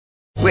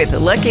With the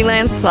Lucky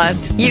Land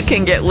Slots, you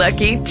can get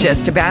lucky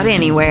just about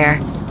anywhere.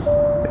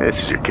 This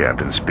is your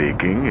captain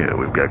speaking.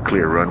 We've got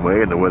clear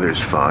runway and the weather's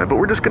fine, but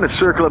we're just going to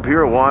circle up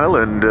here a while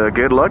and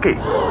get lucky.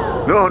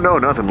 No,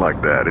 nothing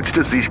like that. It's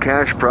just these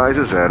cash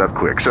prizes add up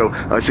quick. So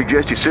I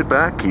suggest you sit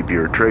back, keep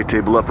your tray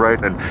table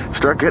upright, and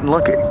start getting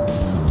lucky.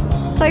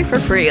 Play for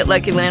free at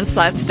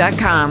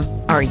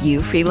LuckyLandSlots.com. Are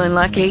you feeling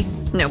lucky?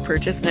 No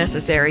purchase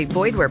necessary.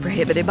 Void where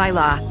prohibited by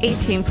law.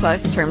 18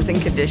 plus terms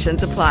and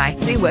conditions apply.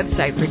 See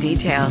website for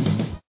details.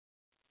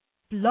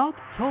 Blog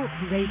Talk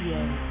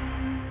Radio.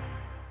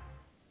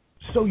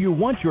 So you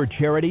want your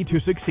charity to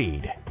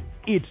succeed.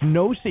 It's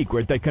no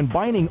secret that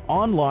combining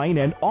online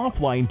and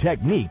offline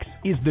techniques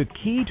is the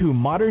key to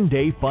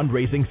modern-day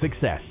fundraising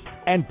success,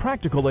 and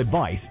practical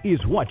advice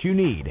is what you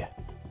need.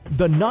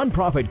 The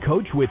Nonprofit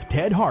Coach with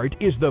Ted Hart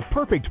is the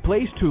perfect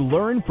place to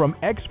learn from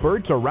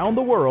experts around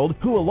the world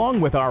who,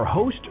 along with our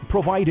host,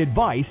 provide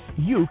advice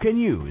you can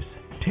use.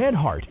 Ted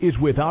Hart is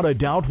without a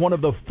doubt one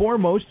of the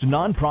foremost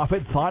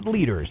nonprofit thought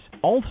leaders.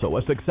 Also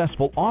a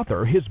successful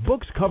author, his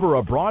books cover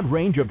a broad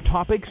range of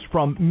topics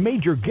from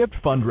major gift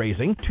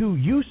fundraising to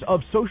use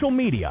of social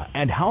media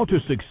and how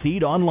to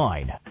succeed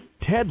online.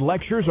 Ted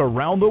lectures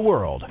around the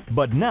world,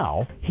 but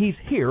now he's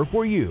here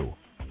for you.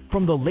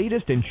 From the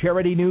latest in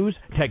charity news,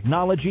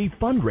 technology,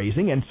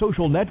 fundraising, and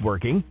social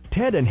networking,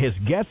 Ted and his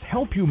guests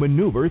help you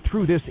maneuver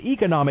through this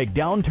economic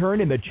downturn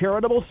in the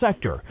charitable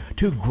sector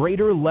to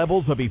greater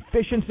levels of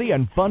efficiency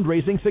and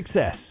fundraising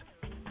success.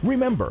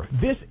 Remember,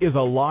 this is a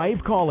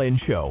live call-in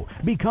show.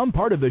 Become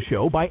part of the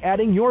show by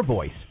adding your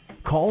voice.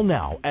 Call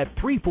now at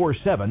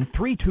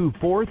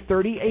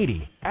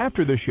 347-324-3080.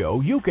 After the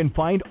show, you can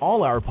find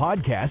all our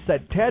podcasts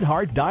at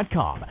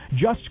tedhart.com.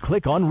 Just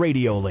click on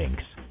radio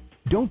links.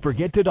 Don't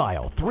forget to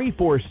dial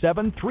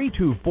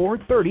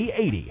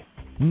 347-324-3080.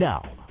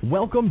 Now,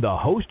 welcome the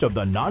host of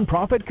the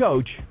Nonprofit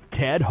Coach,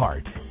 Ted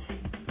Hart.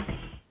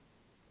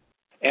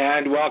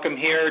 And welcome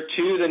here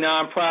to the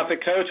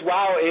Nonprofit Coach.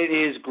 Wow, it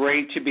is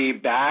great to be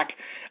back.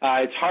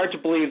 It's hard to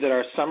believe that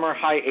our summer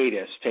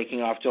hiatus,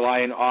 taking off July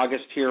and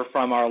August here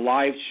from our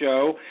live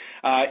show,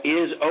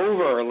 is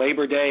over.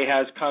 Labor Day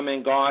has come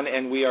and gone,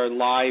 and we are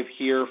live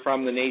here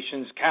from the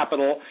nation's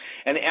capital.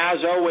 And as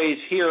always,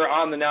 here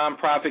on the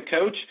Nonprofit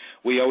Coach,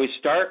 we always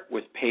start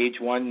with Page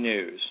One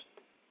News.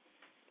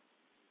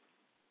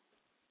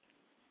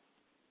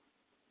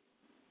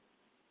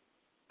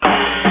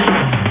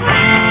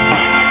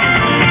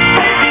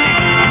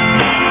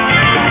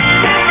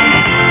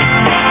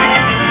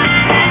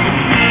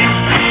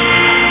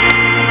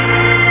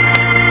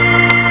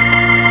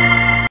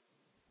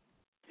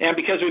 And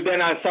because we've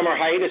been on summer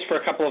hiatus for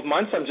a couple of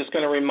months, I'm just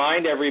going to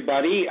remind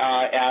everybody,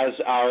 as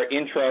our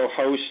intro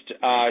host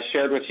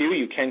shared with you,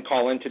 you can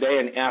call in today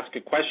and ask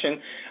a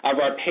question of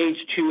our Page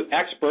 2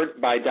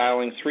 expert by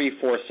dialing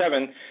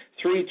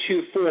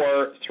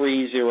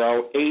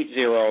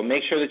 347-324-3080.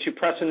 Make sure that you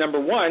press the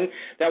number 1.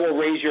 That will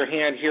raise your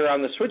hand here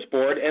on the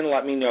switchboard and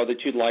let me know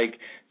that you'd like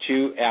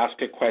to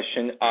ask a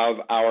question of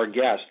our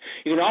guest.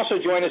 You can also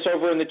join us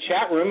over in the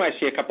chat room. I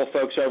see a couple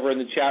folks over in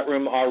the chat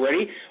room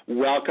already.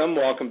 Welcome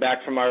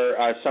back from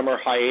our summer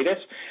hiatus.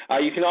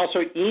 You can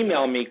also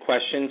email me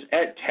questions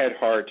at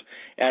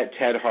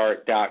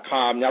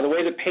tedhart@tedhart.com. Now, the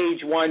way the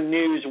Page One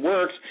News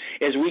works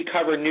is we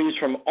cover news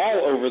from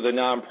all over the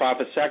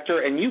nonprofit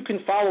sector, and you can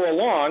follow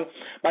along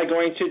by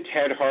going to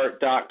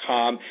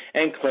tedhart.com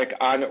and click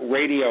on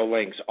radio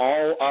links.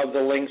 All of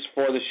the links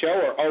for the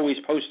show are always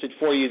posted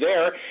for you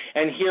there.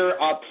 And here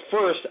up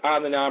first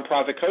on the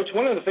Nonprofit Coach,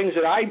 one of the things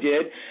that I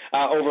did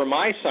over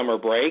my summer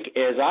break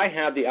is I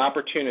had the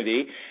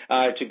opportunity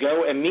to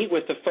go and meet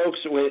with the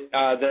folks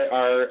that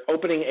are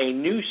opening a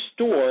new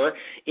store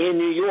in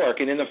New York.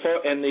 And in the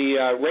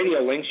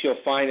radio links, you'll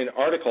find an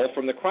article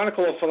from the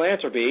Chronicle of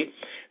Philanthropy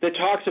that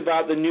talks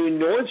about the new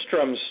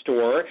Nordstrom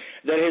store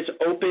that has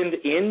opened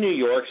in New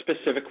York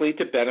specifically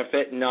to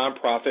benefit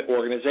nonprofit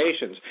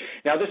organizations.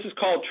 Now, this is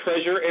called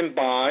Treasure and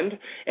Bond,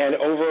 and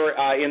over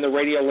in the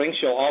radio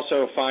links, you'll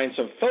also find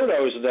some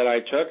photos that I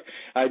took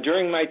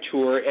during my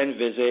tour and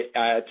visit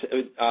at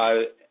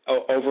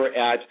over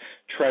at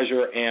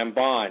Treasure and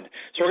Bond.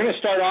 So we're going to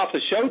start off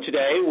the show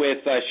today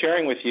with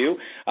sharing with you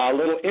a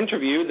little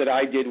interview that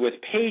I did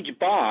with Paige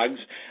Boggs,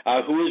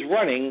 who is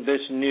running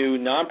this new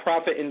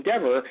nonprofit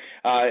endeavor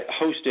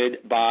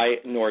hosted by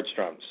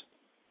Nordstrom's.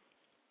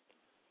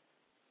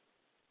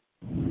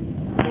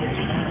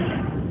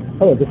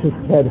 Hello, this is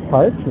Ted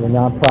Hart, the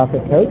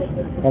Nonprofit Coach,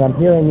 and I'm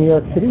here in New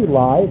York City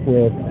live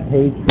with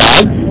Paige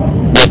Boggs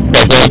with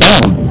Treasure and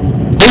Bond.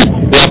 Paige,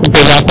 welcome to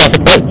the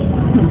Nonprofit Coach.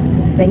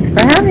 Thanks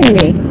for having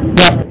me.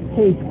 Now,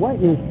 Paige, what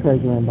is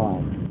Treasure and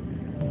Bond?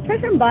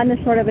 Treasure and Bond is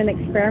sort of an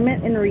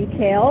experiment in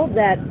retail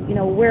that,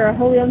 we're a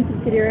wholly owned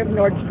subsidiary of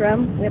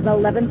Nordstrom. We have an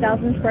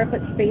 11,000 square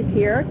foot space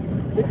here.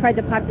 We tried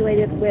to populate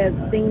it with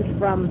things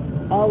from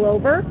all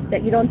over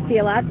that you don't see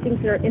a lot,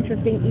 things that are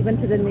interesting even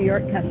to the New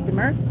York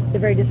customer, the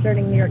very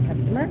discerning New York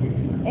customer,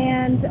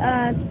 and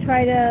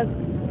try to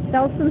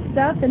sell some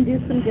stuff and do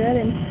some good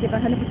and give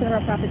 100% of our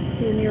profits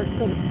to New York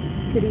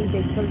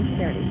City-based children's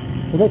charities.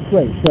 Well, that's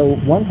great. So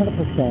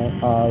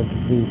 100% of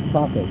the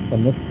profits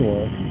from this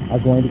store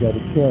are going to go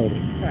to charity.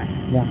 Correct.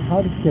 Now,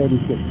 how do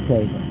charities get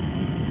chosen?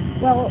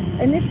 Well,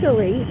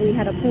 initially, we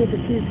had a pool to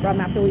choose from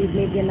after we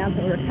made the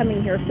announcement we were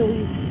coming here, so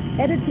we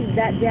edited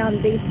that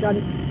down based on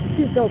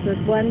two filters,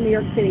 one New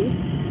York City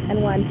and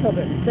one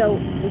children. So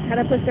we kind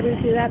of pushed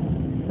everything through that.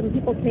 Some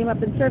people came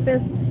up and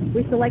surfaced.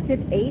 We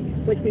selected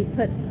 8, which we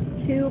put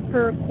 2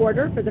 per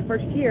quarter for the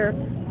first year.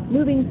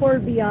 Moving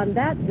forward beyond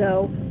that,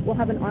 though, we'll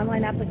have an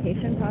online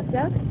application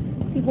process.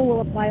 People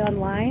will apply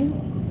online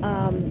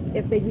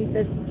if they meet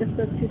just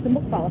those 2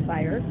 simple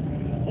qualifiers,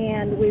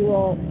 and we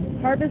will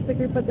harvest a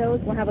group of those.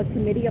 We'll have a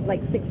committee of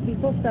like 6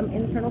 people, some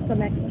internal,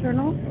 some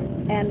external,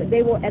 and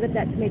they will edit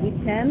that to maybe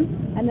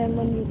 10. And then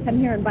when you come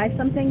here and buy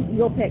something,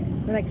 you'll pick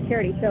the next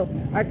charity. So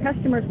our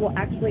customers will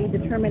actually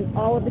determine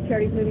all of the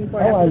charities moving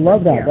forward. Oh, I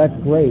love that. That's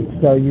great.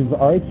 So you've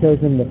already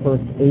chosen the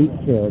first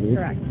 8 charities.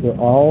 Correct. They're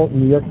all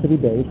New York City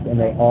based, and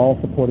they're all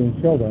supporting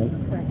children.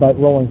 Correct. But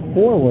rolling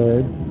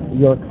forward,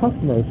 your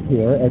customers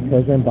here at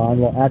Treasure and Bond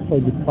will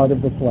actually be part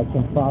of the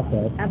selection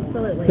process.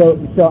 Absolutely.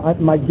 So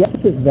my guess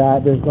is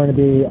that there's going to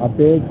be a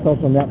big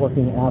social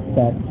networking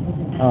aspect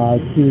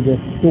to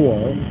this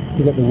store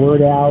to get the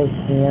word out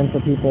and for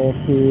people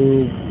to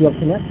feel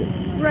connected.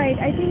 Right.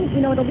 I think,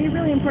 it'll be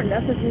really important to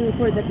us as we move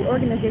forward that the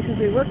organizations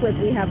we work with,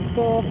 we have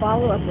full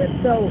follow-up with.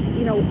 So,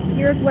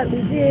 here's what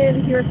we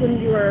did, here's when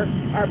you were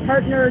our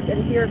partners,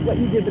 and here's what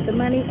you did with the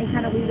money, and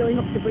kind of we really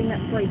hope to bring that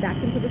story back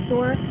into the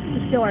store to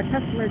show our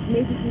customers,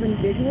 maybe even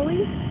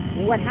visually,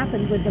 what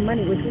happened with the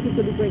money, which we think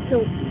would be great.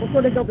 So we'll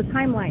sort of build a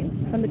timeline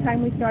from the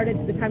time we started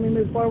to the time we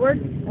move forward,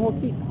 and we'll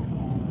keep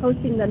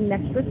posting the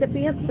next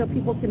recipients so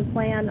people can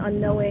plan on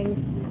knowing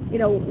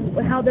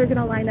how they're going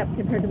to line up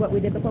compared to what we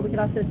did before. We can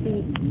also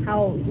see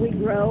how we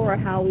grow or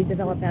how we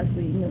develop as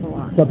we move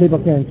along. So people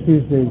can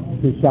choose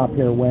to shop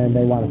here when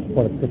they want to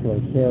support a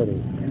particular charity.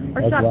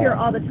 Or shop here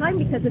all the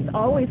time because it's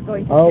always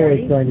going to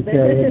charity. Always going to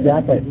charity,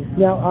 exactly.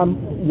 Now,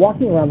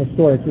 walking around the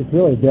store, it's a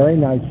really very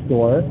nice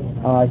store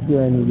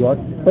here in New York,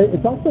 but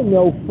it's also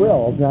no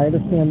frills, and I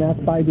understand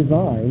that's by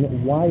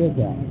design. Why is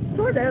that?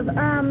 Sort of.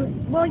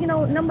 Well,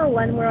 number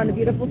one, we're on a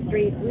beautiful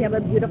street. We have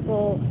a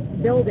beautiful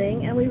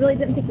building, and we really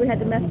didn't think we had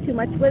to mess too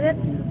much with it.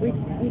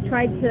 We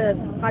tried to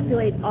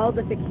populate all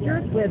the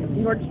fixtures with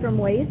Nordstrom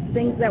waste,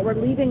 things that were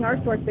leaving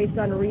our stores based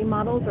on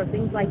remodels or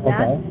things like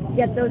that.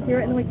 Okay. Get those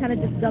here, and then we kind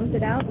of just dumped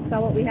it out, saw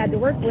what we had to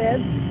work with.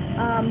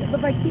 But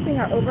by keeping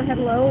our overhead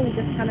low, we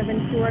just kind of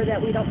ensure that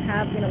we don't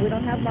have, we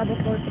don't have marble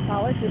floors to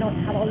polish. We don't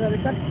have all the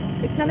other stuff.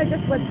 It kind of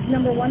just lets,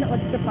 number one, it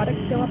lets the product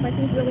show up, I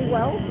think, really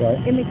well.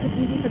 Right. It makes it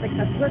easy for the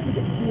customer because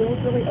it feels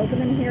really open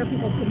in here.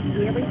 People can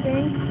see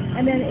everything.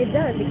 And then it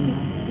does. It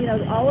keeps,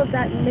 all of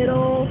that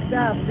middle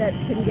stuff that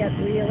can get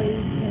really,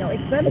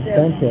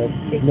 expensive.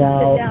 It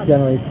now it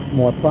generates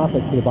more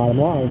profit to the bottom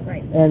line.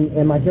 Right. And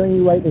am I hearing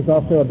you right? There's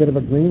also a bit of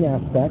a green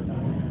aspect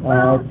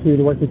to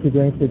the work that you're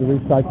doing through the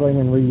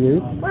recycling and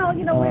reuse. Well,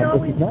 we This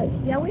always, is nice.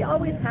 Yeah, we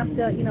always have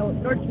to,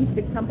 Nordstrom's a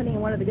big company,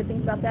 and one of the good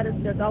things about that is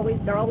they're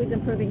always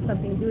improving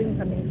something, doing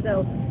something.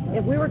 So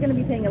if we were going to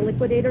be paying a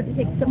liquidator to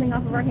take something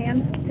off of our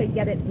hands to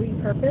get it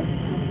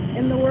repurposed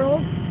in the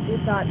world, we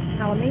thought,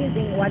 how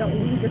amazing, why don't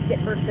we just get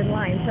first in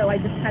line? So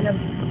I just kind of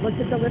looked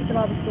at the list of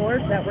all the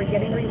stores that were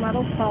getting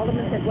remodels, called them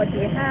and said, what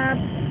do you have?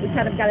 We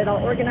kind of got it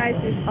all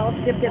organized. We all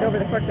shipped it over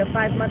the course of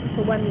 5 months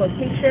to one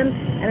location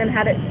and then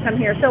had it come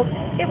here. So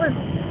it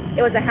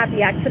was a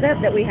happy accident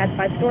that we had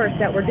 5 stores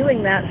that were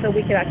doing that so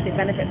we could actually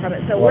benefit from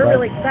it. So we're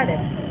really excited.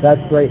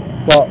 That's great.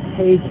 Well,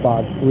 Paige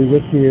Boggs, we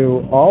wish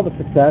you all the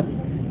success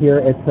here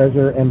at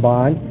Treasure and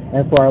Bond.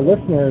 And for our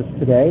listeners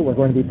today, we're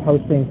going to be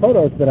posting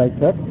photos that I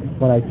took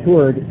when I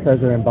toured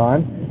Treasure and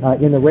Bond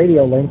in the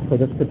radio links for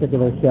this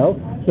particular show.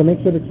 So make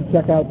sure that you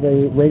check out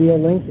the radio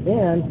links,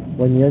 and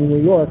when you're in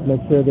New York,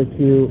 make sure that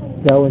you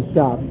go and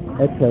shop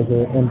at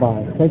Treasure and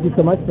Bond. Thank you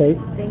so much, Paige.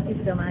 Thank you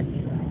so much.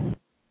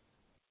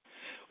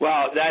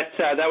 Well,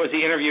 that was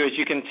the interview. As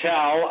you can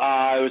tell,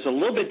 it was a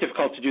little bit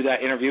difficult to do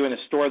that interview in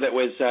a store that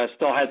was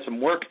still had some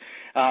work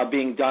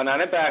being done on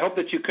it, but I hope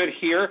that you could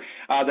hear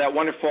that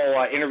wonderful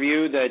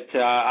interview that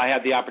I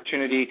had the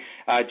opportunity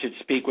to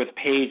speak with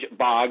Paige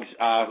Boggs,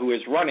 who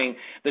is running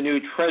the new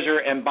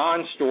Treasure and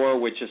Bond store,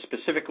 which is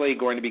specifically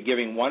going to be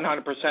giving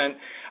 100%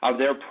 of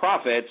their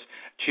profits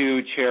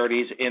to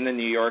charities in the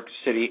New York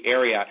City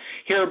area.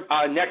 Here,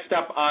 next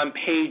up on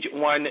Page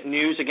 1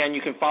 News, again,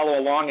 you can follow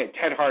along at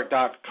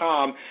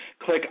tedhart.com.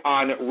 Click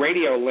on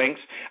radio links.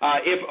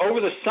 If over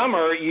the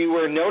summer you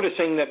were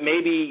noticing that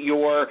maybe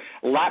your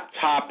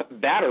laptop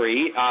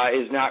battery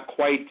is not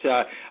quite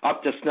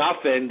up to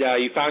snuff and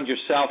you found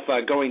yourself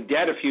going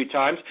dead a few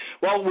times,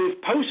 well, we've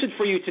posted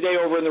for you today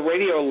over in the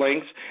radio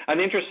links an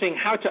interesting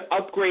how to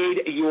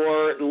upgrade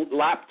your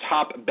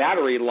laptop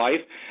battery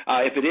life.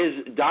 If it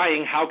is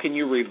dying, how can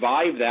you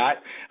revive that?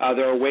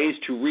 There are ways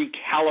to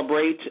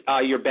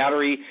recalibrate your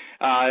battery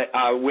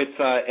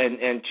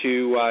and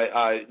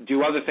to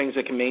do other things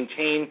that can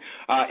maintain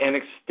and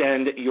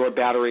extend your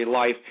battery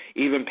life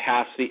even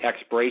past the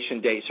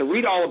expiration date. So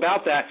read all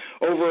about that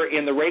over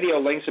in the radio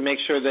links, and make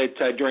sure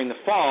that during the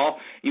fall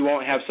you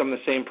won't have some of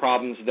the same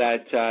problems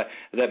that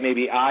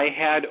maybe I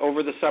had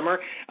over the summer.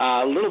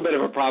 A little bit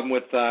of a problem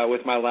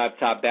with my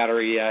laptop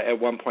battery at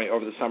one point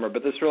over the summer,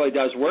 but this really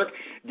does work.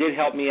 Did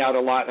help me out a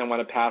lot, and I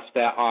want to pass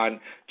that on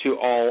to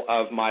all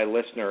of my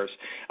listeners.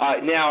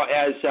 Now,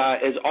 as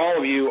all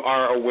of you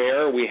are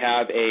aware, we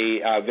have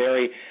a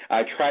very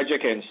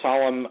tragic and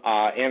solemn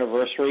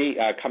anniversary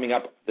coming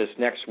up this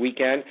next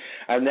weekend,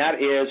 and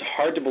that is,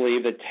 hard to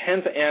believe, the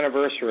 10th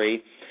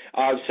anniversary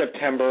of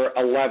September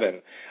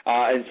 11.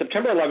 And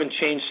September 11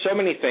 changed so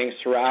many things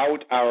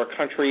throughout our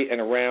country and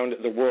around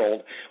the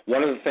world.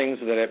 One of the things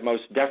that it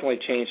most definitely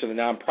changed in the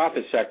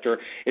nonprofit sector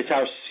is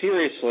how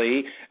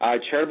seriously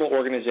charitable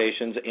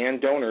organizations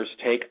and donors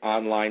take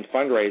online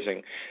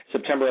fundraising.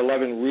 September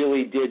 11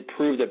 really did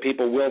prove that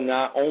people will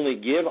not only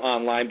give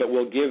online, but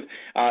will give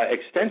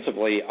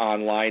extensively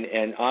online,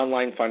 and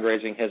online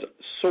fundraising has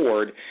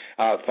soared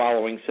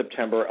following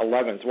September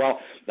 11th.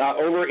 Well,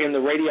 over in the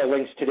radio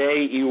links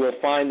today, you will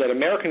find that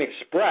American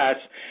Express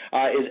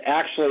is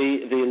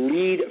actually the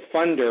lead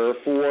funder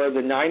for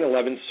the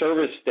 9/11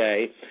 Service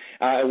Day.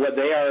 What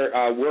they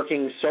are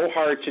working so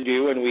hard to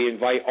do, and we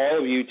invite all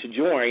of you to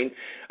join,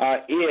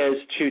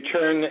 is to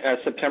turn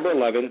September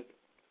 11th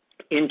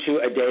into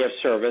a day of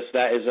service.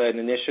 That is an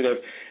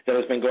initiative that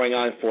has been going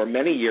on for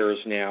many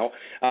years now.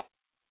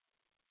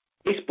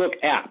 Facebook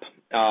app,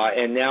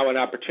 and now an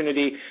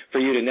opportunity for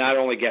you to not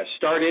only get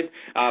started,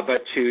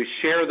 but to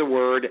share the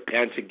word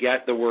and to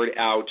get the word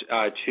out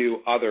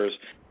to others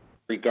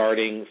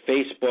regarding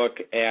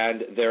Facebook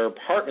and their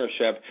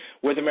partnership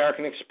with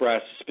American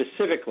Express,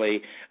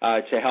 specifically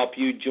to help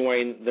you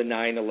join the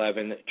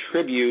 9/11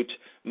 tribute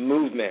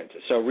movement.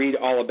 So read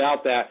all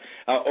about that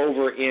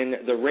over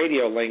in the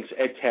radio links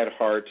at Ted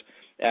Hart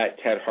at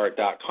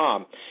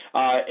tedhart.com,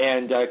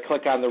 and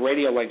click on the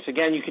radio links.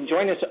 Again, you can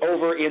join us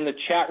over in the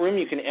chat room.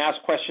 You can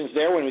ask questions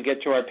there when we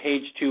get to our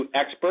page 2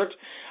 expert.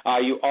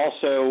 You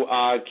also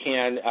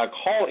can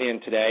call in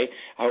today.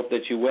 I hope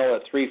that you will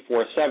at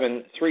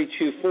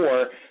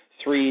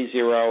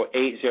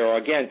 347-324-3080.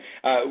 Again,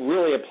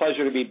 really a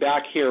pleasure to be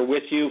back here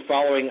with you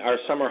following our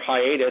summer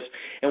hiatus.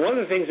 And one of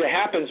the things that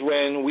happens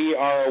when we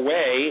are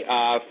away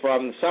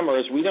from the summer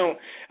is we don't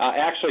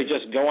actually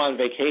just go on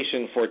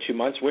vacation for 2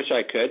 months, wish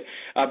I could,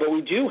 but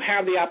we do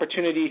have the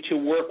opportunity to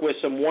work with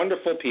some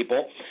wonderful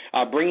people,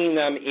 bringing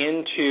them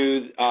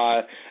into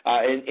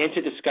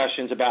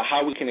discussions about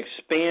how we can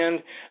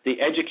expand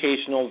the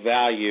educational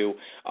value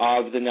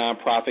of the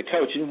nonprofit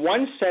coach. And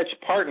one such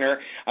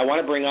partner I want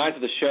to bring onto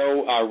the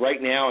show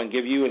right now and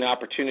give you an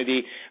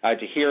opportunity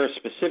to hear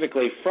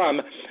specifically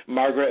from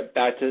Margaret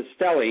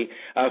Battistelli,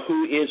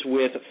 who is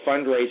with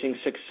Fundraising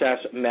Success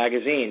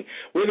Magazine.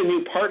 We have a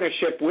new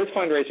partnership with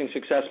Fundraising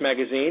Success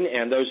Magazine,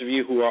 and those of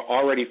you who are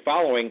already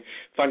following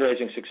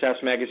Fundraising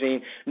Success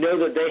Magazine know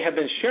that they have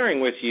been sharing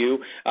with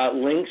you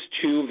links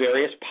to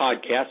various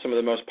podcasts, some of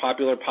the most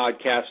popular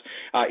podcasts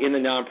in the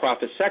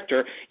nonprofit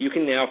sector. You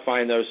can now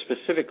find those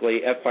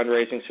specifically at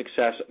Fundraising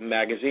Success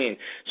Magazine.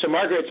 So,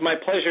 Margaret, it's my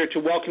pleasure to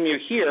welcome you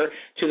here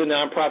to the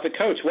Nonprofit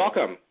Coach.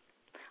 Welcome.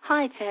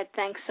 Hi, Ted.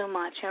 Thanks so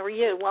much. How are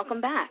you?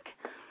 Welcome back.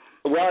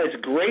 Well, it's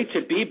great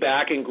to be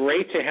back and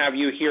great to have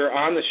you here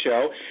on the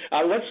show.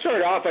 Let's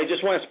start off. I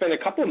just want to spend a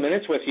couple of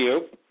minutes with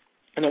you,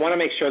 and I want to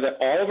make sure that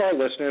all of our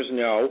listeners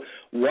know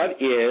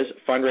what is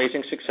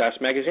Fundraising Success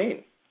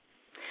Magazine.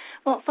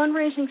 Well,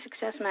 Fundraising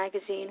Success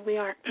Magazine, we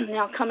are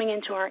now coming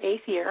into our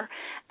 8th year,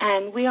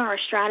 and we are a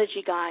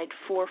strategy guide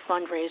for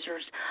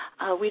fundraisers.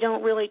 We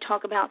don't really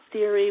talk about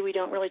theory. We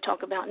don't really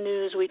talk about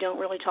news. We don't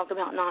really talk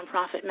about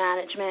nonprofit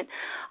management.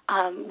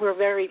 We're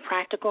very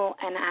practical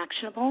and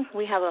actionable.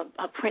 We have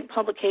a print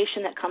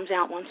publication that comes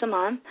out once a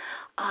month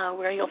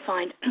where you'll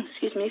find,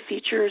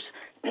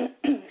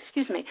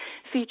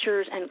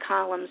 features and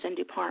columns and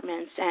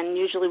departments, and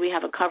usually we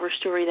have a cover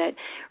story that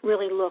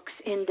really looks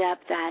in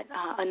depth at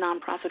a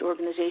nonprofit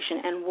organization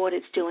and what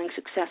it's doing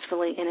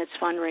successfully in its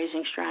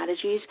fundraising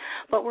strategies.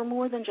 But we're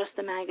more than just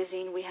the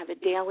magazine. We have a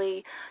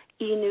daily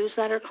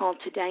e-newsletter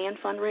called Today in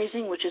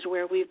Fundraising, which is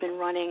where we've been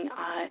running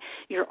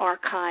your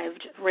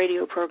archived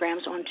radio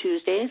programs on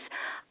Tuesdays.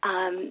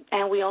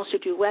 And we also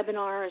do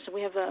webinars.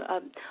 We have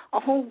a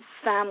whole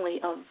family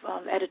of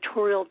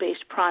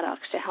editorial-based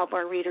products to help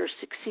our readers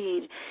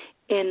succeed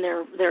in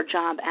their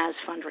job as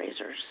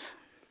fundraisers.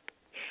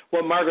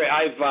 Well, Margaret,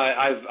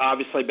 I've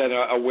obviously been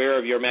aware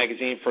of your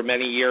magazine for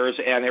many years,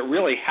 and it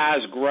really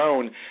has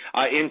grown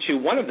into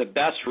one of the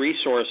best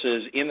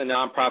resources in the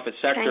nonprofit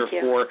sector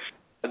for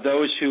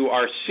those who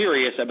are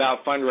serious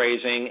about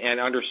fundraising and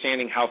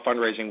understanding how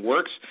fundraising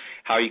works,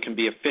 how you can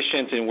be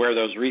efficient, and where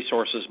those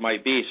resources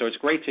might be. So it's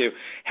great to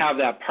have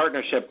that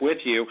partnership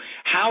with you.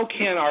 How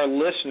can our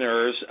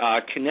listeners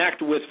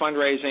connect with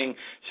Fundraising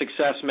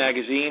Success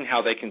Magazine,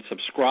 how they can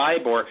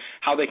subscribe, or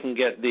how they can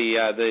get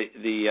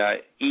the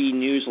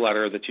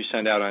e-newsletter that you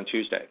send out on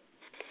Tuesday?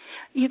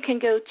 You can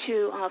go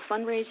to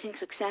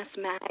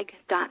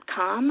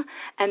fundraisingsuccessmag.com,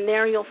 and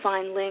there you'll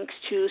find links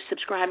to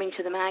subscribing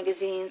to the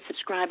magazine,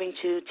 subscribing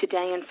to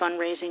Today in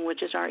Fundraising,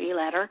 which is our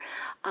e-letter,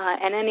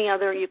 and any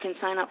other. You can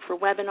sign up for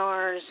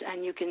webinars,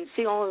 and you can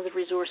see all of the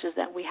resources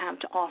that we have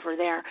to offer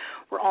there.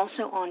 We're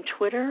also on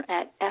Twitter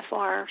at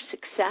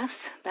FRSuccess.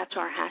 That's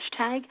our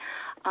hashtag.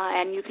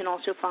 And you can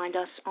also find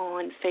us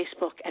on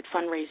Facebook at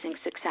Fundraising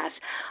Success.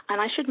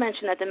 And I should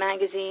mention that the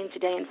magazine,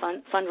 Today in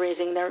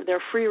Fundraising,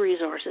 they're free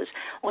resources.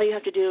 All you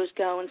have to do is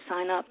go and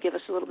sign up, give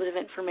us a little bit of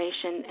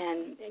information,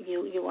 and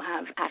you will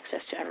have access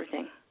to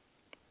everything.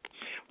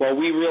 Well,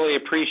 we really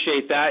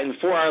appreciate that. And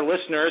for our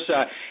listeners,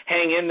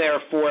 hang in there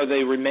for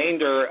the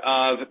remainder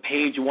of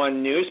Page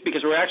One News,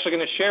 because we're actually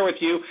going to share with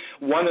you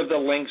one of the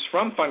links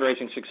from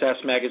Fundraising Success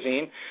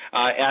Magazine.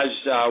 As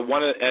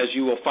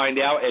you will find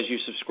out as you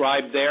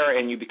subscribe there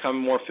and you become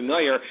more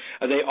familiar,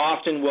 they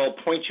often will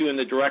point you in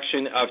the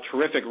direction of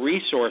terrific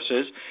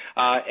resources.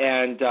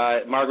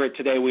 Margaret,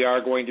 today we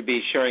are going to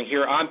be sharing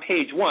here on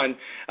Page One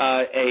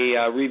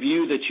a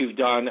review that you've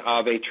done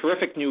of a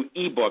terrific new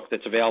e-book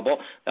that's available.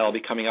 That'll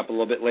be coming up a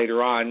little bit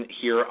later on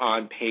here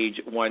on Page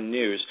One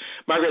News.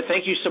 Margaret,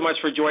 thank you so much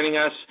for joining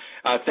us.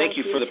 Thank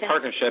you for the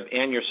partnership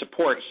and your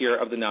support here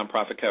of the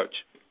Nonprofit Coach.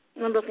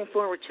 I'm looking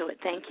forward to it.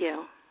 Thank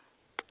you.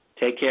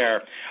 Take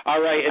care.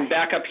 All right, and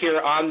back up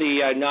here on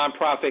the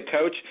Nonprofit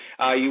Coach,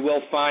 you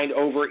will find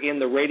over in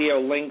the radio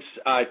links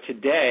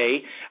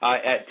today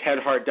at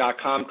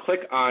tedhart.com.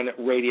 Click on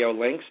radio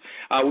links.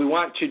 We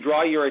want to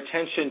draw your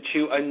attention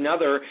to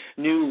another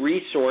new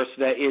resource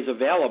that is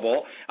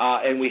available,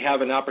 and we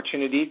have an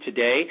opportunity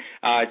today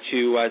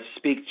to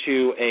speak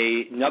to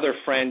another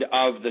friend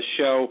of the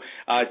show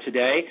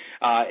today,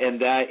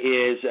 and that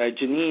is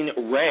Janine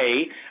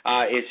Ray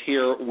is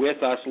here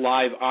with us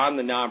live on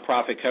the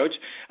Nonprofit Coach.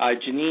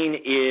 Janine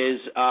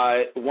is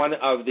one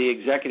of the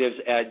executives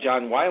at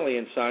John Wiley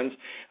 & Sons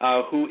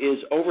who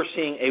is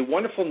overseeing a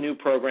wonderful new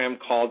program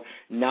called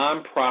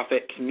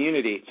Nonprofit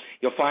Community.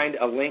 You'll find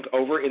a link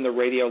over in the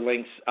radio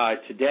links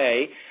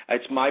today.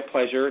 It's my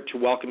pleasure to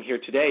welcome here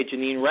today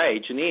Janine Ray.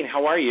 Janine,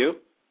 how are you?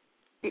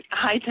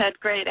 Hi, Ted.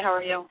 Great. How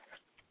are you?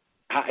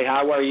 Hi,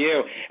 how are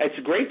you? It's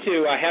great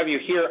to have you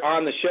here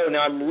on the show.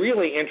 Now, I'm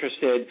really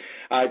interested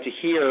to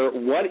hear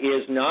what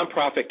is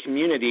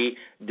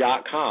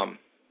nonprofitcommunity.com.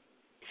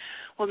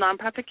 Well,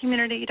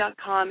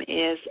 nonprofitcommunity.com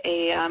is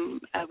a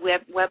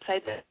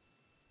website that's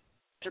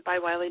by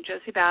Wiley and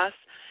Josie Bass,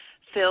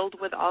 filled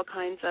with all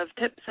kinds of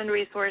tips and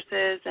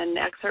resources and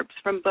excerpts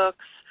from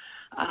books,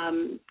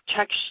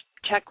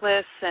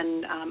 checklists,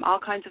 and all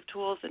kinds of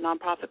tools that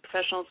nonprofit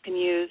professionals can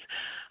use.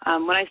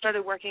 When I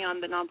started working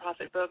on the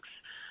nonprofit books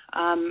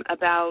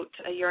about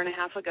a year and a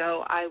half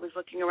ago, I was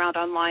looking around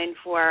online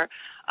for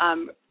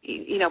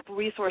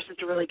resources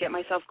to really get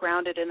myself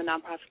grounded in the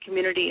nonprofit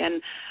community,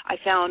 and I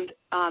found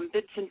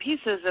bits and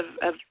pieces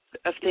of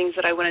things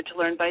that I wanted to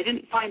learn, but I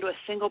didn't find a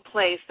single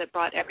place that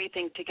brought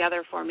everything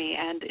together for me.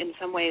 And in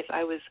some ways,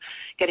 I was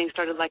getting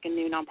started like a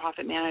new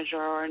nonprofit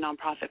manager or a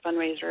nonprofit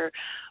fundraiser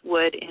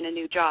would in a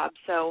new job.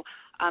 So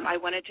I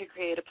wanted to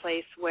create a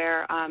place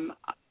where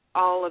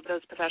all of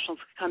those professionals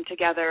could come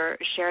together,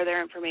 share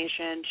their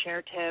information,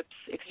 share tips,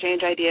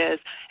 exchange ideas,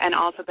 and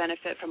also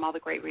benefit from all the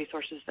great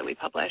resources that we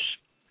publish.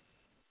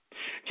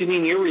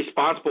 Janine, you're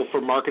responsible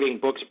for marketing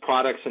books,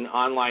 products, and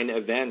online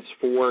events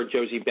for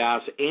Josie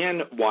Bass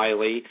and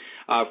Wiley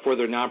for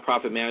their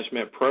nonprofit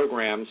management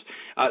programs.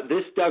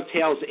 This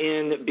dovetails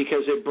in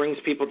because it brings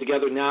people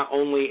together not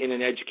only in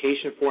an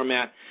education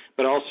format,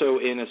 but also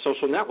in a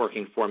social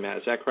networking format.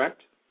 Is that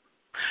correct?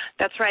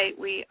 That's right.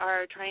 We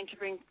are trying to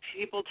bring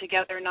people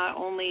together not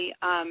only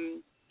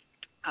on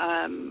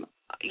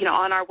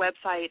our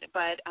website,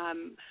 but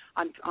on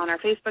our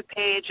Facebook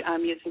page,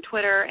 using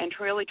Twitter, and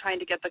really trying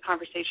to get the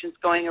conversations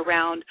going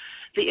around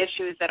the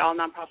issues that all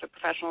nonprofit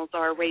professionals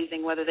are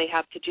raising, whether they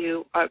have to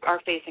do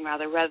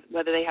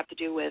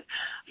with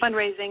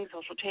fundraising,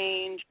 social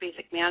change,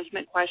 basic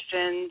management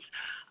questions,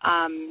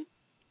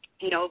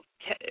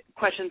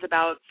 questions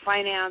about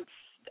finance,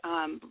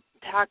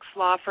 tax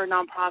law for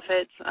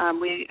nonprofits.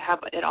 We have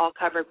it all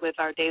covered with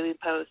our daily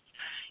posts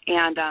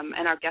and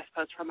our guest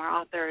posts from our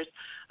authors.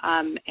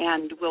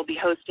 And we'll be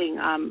hosting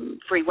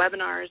free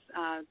webinars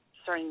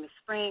starting this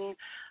spring.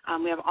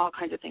 We have all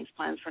kinds of things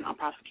planned for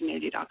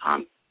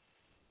nonprofitcommunity.com.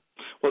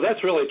 Well,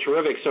 that's really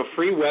terrific. So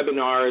free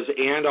webinars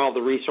and all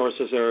the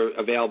resources are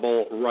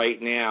available right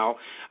now.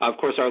 Of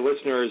course, our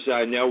listeners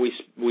know we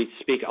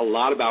speak a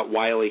lot about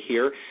Wiley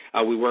here.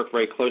 We work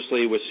very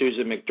closely with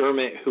Susan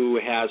McDermott, who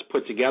has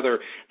put together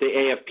the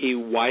AFP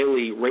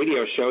Wiley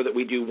radio show that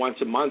we do once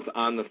a month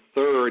on the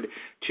third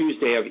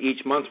Tuesday of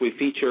each month. We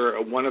feature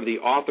one of the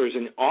authors,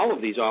 and all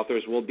of these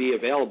authors will be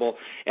available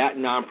at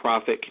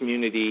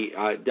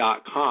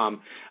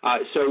nonprofitcommunity.com.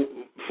 So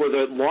for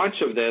the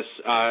launch of this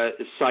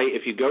site,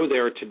 if you go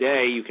there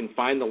today, you can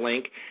find the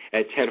link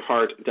at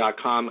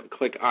tedhart.com.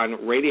 Click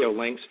on radio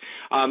links.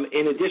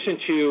 In addition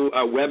to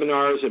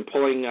webinars and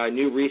pulling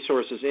new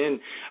resources in,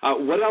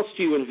 what else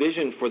do you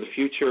envision for the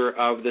future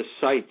of this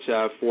site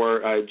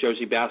for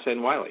Josie Bass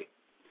and Wiley?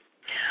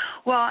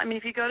 Well, I mean,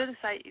 if you go to the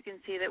site, you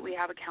can see that we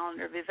have a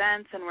calendar of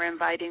events, and we're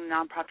inviting the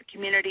nonprofit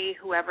community,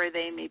 whoever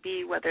they may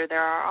be, whether they're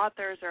our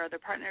authors or other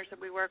partners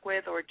that we work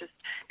with, or just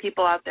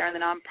people out there in the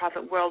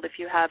nonprofit world. If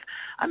you have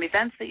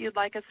events that you'd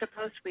like us to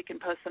post, we can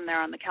post them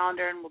there on the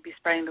calendar, and we'll be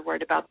spreading the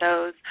word about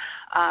those.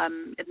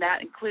 And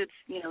that includes,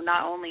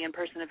 not only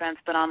in-person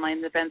events, but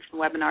online events and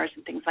webinars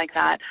and things like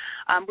that.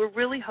 We're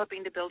really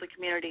hoping to build a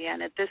community,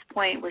 and at this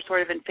point, we're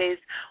sort of in phase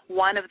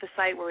one of the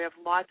site where we have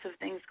lots of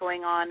things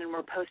going on, and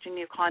we're posting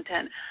new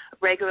content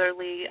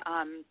regularly,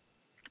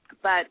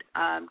 but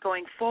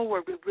going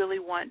forward, we really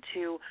want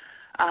to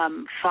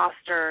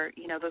foster,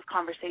 those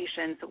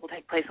conversations that will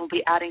take place. We'll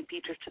be adding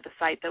features to the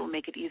site that will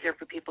make it easier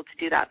for people to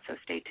do that, so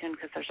stay tuned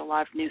because there's a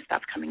lot of new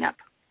stuff coming up.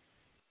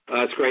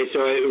 That's great.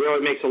 So it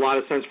really makes a lot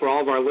of sense for all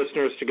of our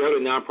listeners to go to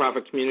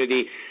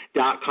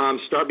nonprofitcommunity.com,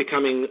 start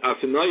becoming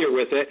familiar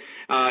with it,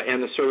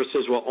 and the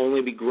services will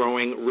only be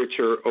growing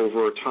richer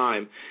over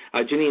time.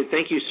 Janine,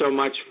 thank you so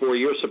much for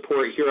your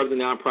support here of the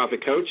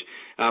Nonprofit Coach,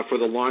 for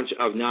the launch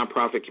of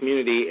Nonprofit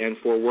Community, and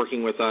for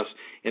working with us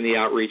in the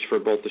outreach for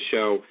both the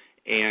show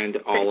and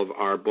all of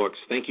our books.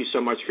 Thank you so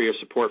much for your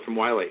support from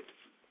Wiley.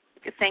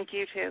 Thank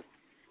you, too.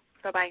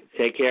 Bye-bye.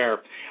 Take care.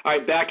 All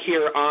right, back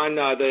here on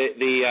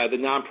the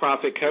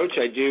Nonprofit Coach,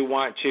 I do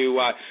want to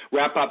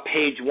wrap up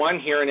page one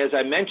here. And as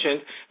I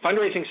mentioned,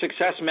 Fundraising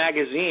Success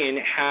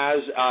Magazine has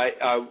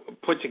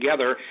put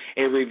together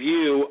a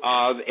review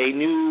of a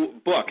new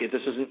book.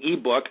 This is an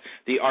e-book,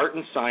 The Art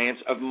and Science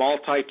of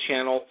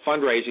Multi-Channel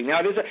Fundraising.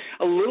 Now, it is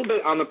a little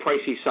bit on the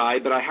pricey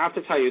side, but I have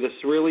to tell you, this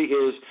really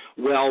is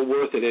well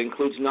worth it. It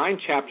includes 9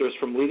 chapters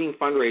from leading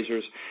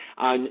fundraisers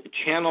on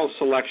channel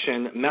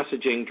selection,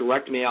 messaging,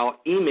 direct mail,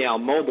 email,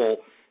 mobile,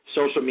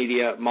 social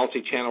media,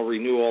 multi-channel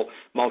renewal,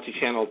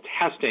 multi-channel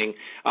testing,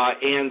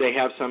 and they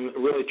have some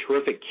really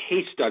terrific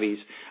case studies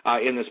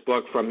in this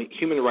book from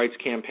Human Rights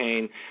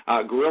Campaign,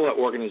 guerrilla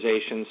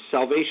organizations,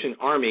 Salvation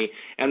Army,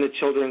 and the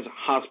Children's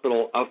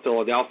Hospital of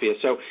Philadelphia.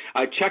 So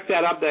check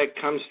that up. That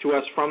comes to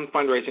us from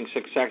Fundraising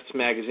Success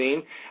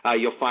Magazine.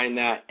 You'll find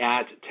that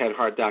at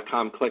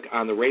tedhart.com. Click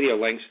on the radio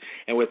links.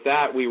 And with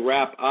that, we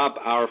wrap up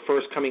our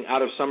first coming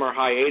out of summer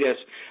hiatus,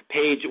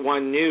 page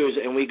one news,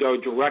 and we go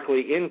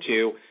directly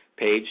into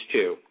page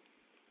 2.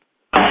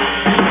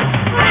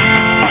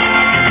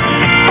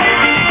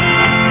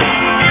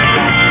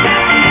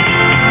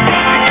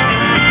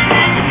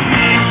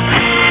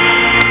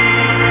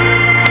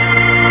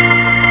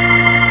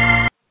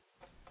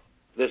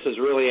 This is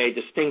really a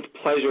distinct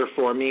pleasure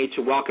for me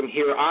to welcome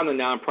here on the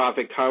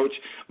Nonprofit Coach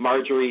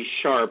Marjorie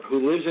Sharpe,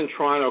 who lives in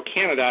Toronto,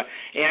 Canada,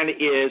 and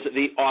is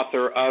the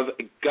author of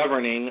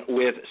Governing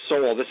with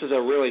Soul. This is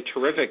a really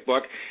terrific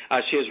book.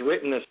 She has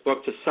written this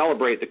book to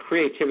celebrate the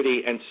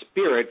creativity and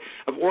spirit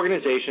of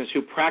organizations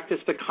who practice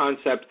the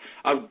concept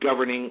of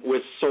governing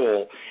with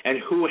soul and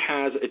who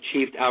has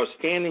achieved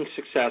outstanding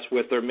success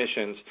with their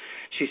missions.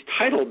 She's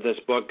titled this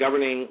book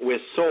Governing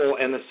with Soul,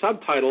 and the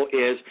subtitle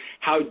is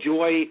How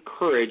Joy,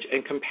 Courage,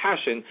 and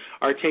Compassion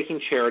Are Taking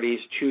Charities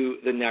to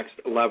the Next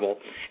Level.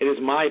 It is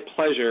my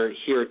pleasure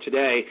here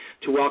today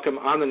to welcome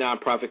on the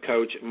Nonprofit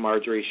Coach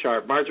Marjorie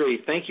Sharpe. Marjorie,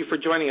 thank you for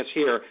joining us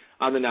here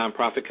on the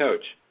Nonprofit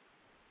Coach.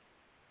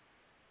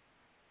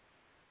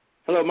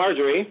 Hello,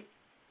 Marjorie.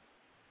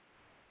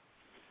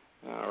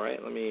 All right,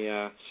 let me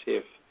see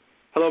if...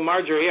 Hello,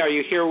 Marjorie, are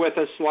you here with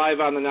us live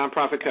on the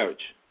Nonprofit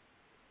Coach?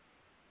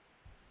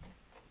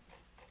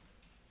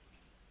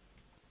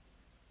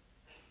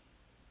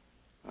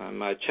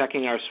 I'm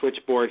checking our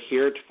switchboard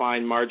here to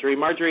find Marjorie.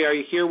 Marjorie, are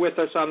you here with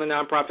us on the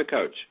Nonprofit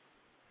Coach?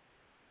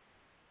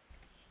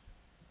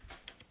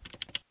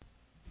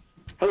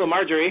 Hello,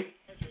 Marjorie.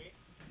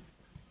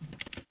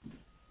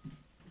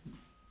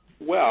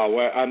 Well,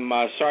 I'm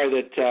sorry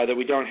that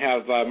we don't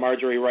have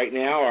Marjorie right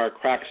now. Our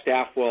crack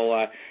staff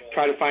will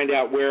try to find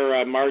out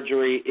where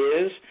Marjorie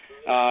is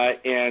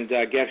and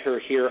get her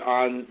here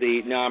on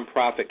the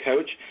Nonprofit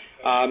Coach.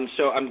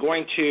 So I'm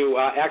going to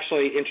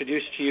actually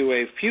introduce to you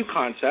a few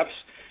concepts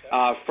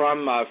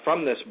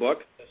from this book.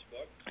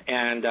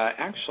 And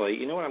actually,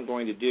 you know what I'm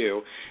going to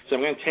do? So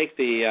I'm going to take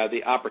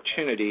the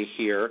opportunity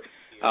here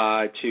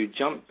to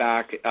jump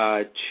back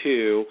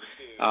to,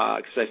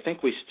 because I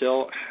think we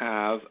still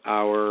have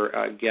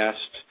our guest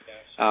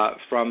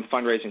from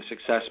Fundraising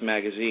Success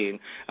Magazine.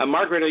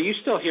 Margaret, are you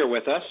still here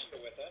with us?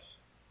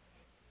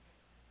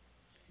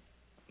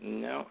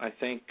 No, I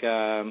think,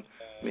 let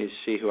me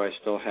see who I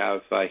still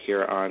have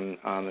here on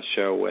the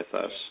show with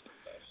us.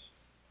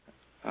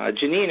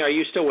 Janine, are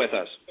you still with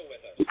us?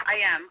 I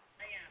am.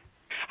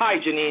 Hi,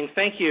 Janine.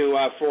 Thank you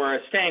for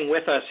staying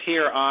with us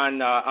here on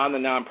the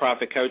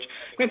Nonprofit Coach.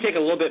 I'm going to take a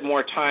little bit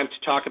more time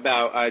to talk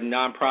about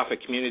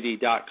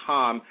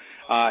nonprofitcommunity.com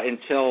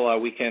until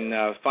we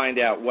can find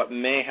out what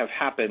may have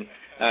happened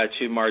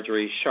to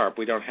Marjorie Sharpe.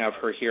 We don't have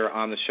her here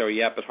on the show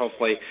yet, but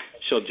hopefully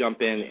she'll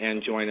jump in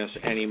and join us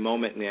any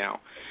moment now.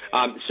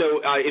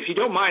 So if you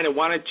don't mind, I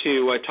wanted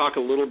to talk a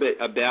little bit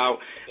about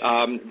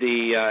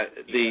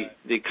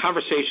the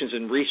conversations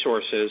and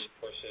resources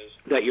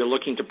that you're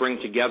looking to bring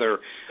together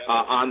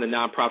on the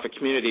nonprofit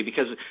community,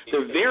 because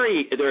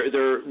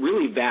they're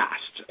really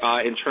vast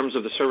in terms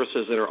of the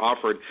services that are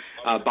offered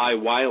by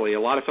Wiley. A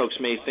lot of folks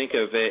may think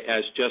of it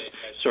as just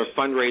sort of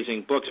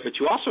fundraising books, but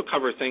you also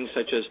cover things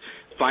such as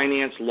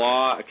finance,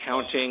 law,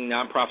 accounting,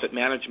 nonprofit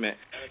management.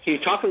 Can you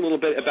talk a little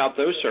bit about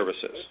those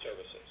services?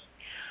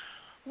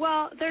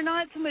 Well, they're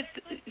not so much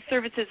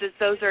services as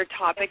those are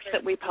topics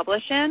that we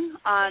publish in.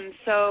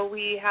 So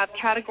we have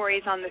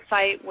categories on the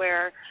site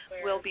where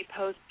we'll be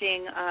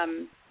posting,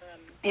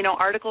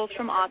 articles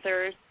from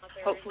authors,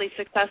 hopefully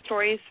success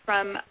stories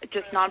from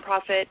just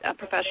nonprofit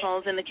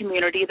professionals in the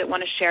community that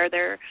want to share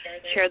their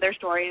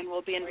story, and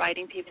we'll be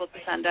inviting people to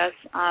send us,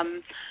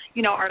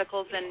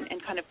 articles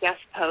and kind of guest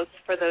posts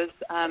for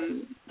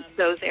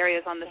those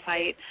areas on the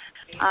site.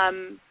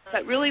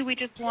 But really, we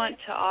just want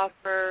to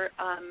offer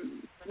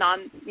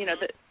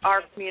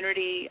our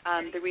community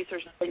the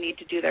resources they need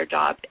to do their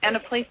job and a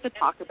place to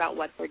talk about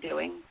what they're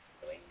doing.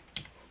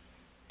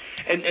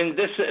 And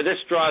this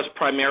draws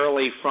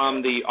primarily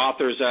from the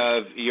authors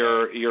of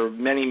your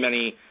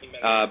many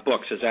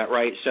books, is that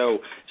right? So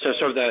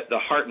sort of the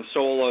heart and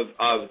soul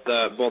of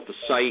both the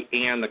site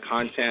and the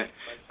content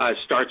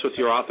starts with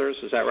your authors,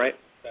 is that right?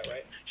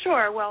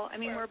 Sure. Well,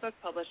 we're a book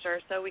publisher,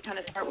 so we kind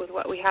of start with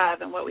what we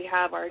have, and what we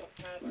have are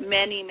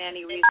many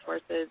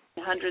resources,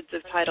 hundreds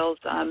of titles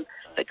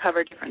that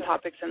cover different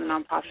topics in the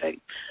nonprofit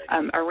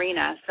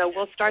arena. So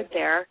we'll start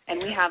there, and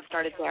we have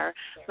started there,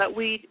 but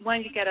we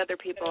want to get other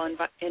people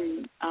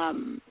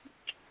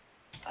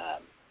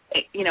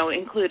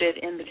included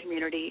in the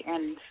community,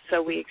 and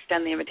so we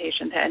extend the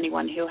invitation to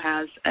anyone who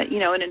has, an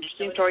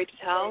interesting story to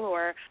tell,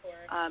 or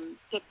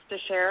tips to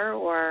share,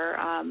 or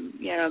a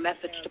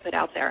message to put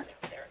out there.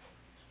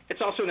 It's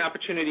also an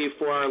opportunity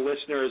for our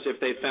listeners, if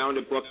they found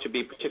a book to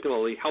be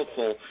particularly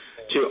helpful,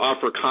 to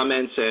offer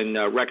comments and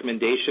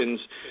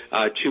recommendations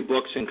to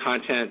books and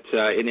content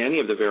in any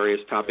of the various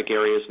topic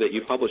areas that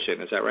you publish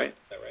in. Is that right?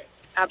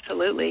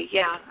 Absolutely,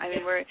 yeah.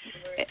 We're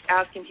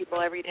asking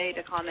people every day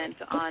to comment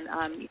on,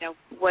 how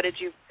did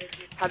you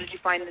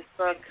find this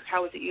book?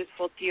 How was it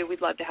useful to you?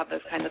 We'd love to have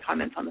those kinds of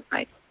comments on the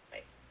site.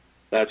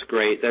 That's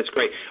great.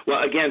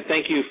 Well, again,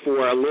 thank you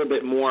for a little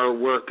bit more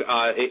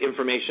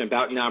information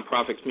about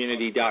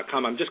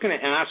nonprofitcommunity.com. I'm just going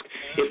to ask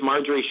if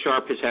Marjorie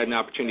Sharpe has had an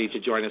opportunity to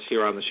join us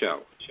here on the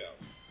show.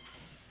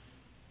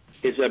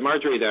 Is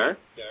Marjorie there?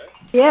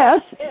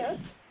 Yes.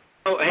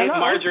 Oh, hey, Hello.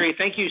 Marjorie,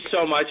 thank you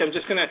so much. I'm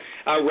just going to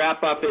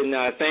wrap up and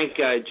thank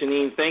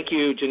Janine. Thank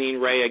you,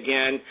 Janine Ray,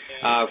 again,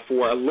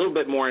 for a little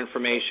bit more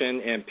information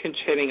and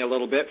pinch-hitting a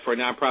little bit for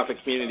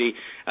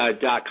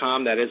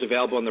nonprofitcommunity.com. That is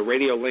available in the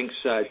radio links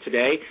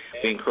today.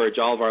 We encourage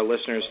all of our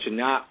listeners to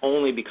not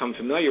only become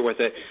familiar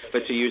with it,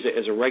 but to use it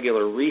as a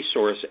regular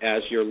resource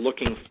as you're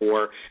looking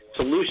for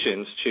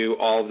solutions to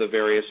all of the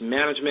various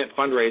management,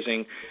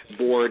 fundraising,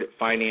 board,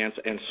 finance,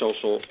 and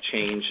social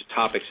change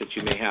topics that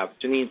you may have.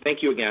 Janine,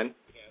 thank you again.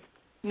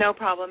 No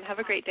problem. Have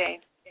a great day.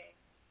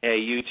 Hey,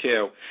 you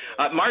too.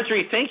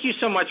 Marjorie, thank you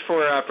so much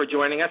for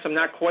joining us. I'm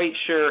not quite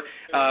sure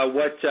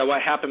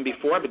what happened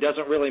before, but it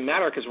doesn't really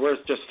matter because we're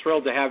just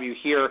thrilled to have you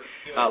here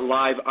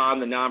live on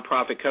The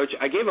Nonprofit Coach.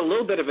 I gave a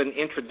little bit of an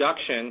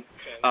introduction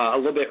a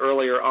little bit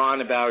earlier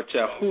on about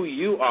who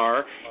you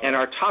are, and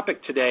our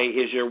topic today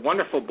is your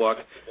wonderful book,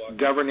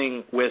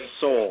 Governing with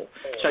Soul.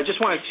 So I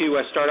just wanted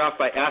to start off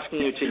by asking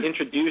you to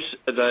introduce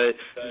the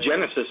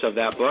genesis of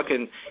that book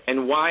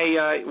and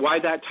why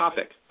that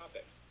topic.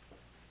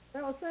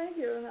 Well, thank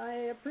you, and I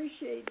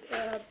appreciate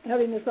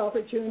having this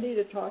opportunity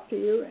to talk to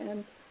you,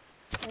 and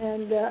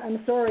I'm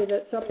sorry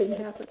that something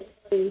happened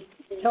to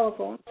the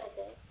telephone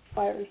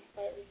wires.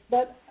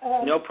 But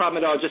no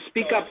problem at all. Just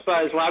speak up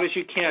as loud as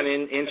you can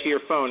into your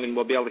phone, and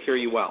we'll be able to hear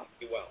you well.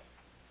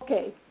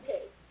 Okay.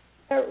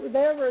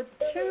 There were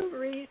two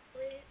reasons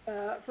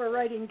for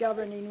writing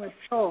Governing with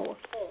Soul.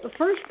 The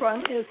first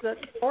one is that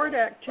board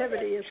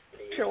activity is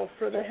crucial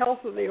for the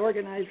health of the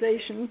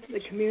organization, the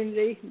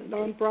community, the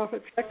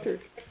nonprofit sector.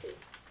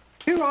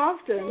 Too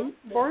often,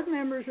 board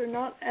members are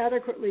not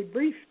adequately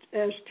briefed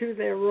as to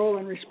their role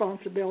and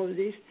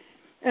responsibilities,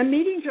 and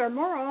meetings are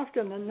more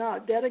often than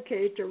not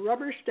dedicated to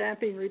rubber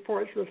stamping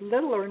reports with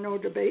little or no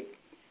debate,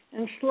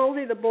 and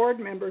slowly the board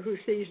member who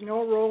sees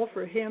no role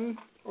for him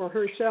or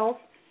herself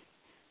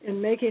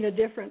in making a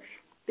difference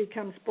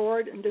becomes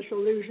bored and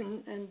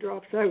disillusioned and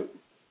drops out.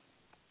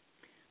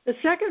 The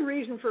second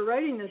reason for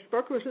writing this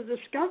book was the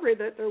discovery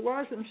that there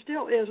was and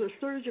still is a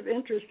surge of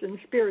interest in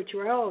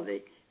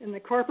spirituality in the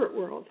corporate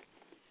world.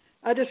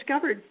 I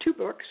discovered two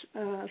books,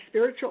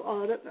 Spiritual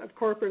Audit of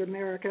Corporate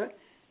America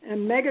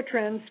and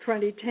Megatrends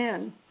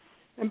 2010,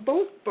 and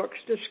both books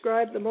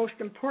describe the most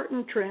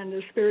important trend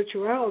of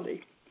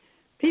spirituality.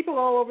 People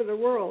all over the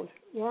world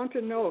want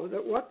to know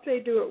that what they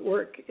do at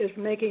work is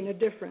making a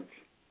difference.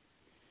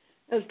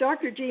 As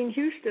Dr. Jean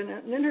Houston,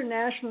 an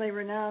internationally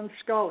renowned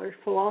scholar,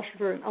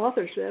 philosopher, and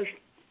author, says,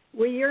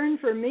 we yearn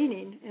for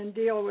meaning and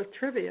deal with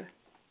trivia.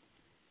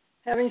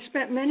 Having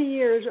spent many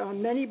years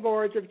on many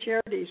boards of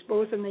charities,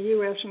 both in the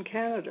U.S. and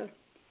Canada,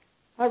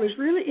 I was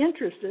really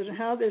interested in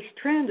how this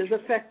trend is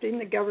affecting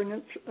the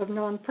governance of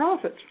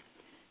nonprofits.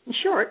 In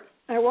short,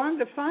 I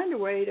wanted to find a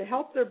way to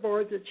help their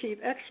boards achieve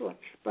excellence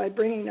by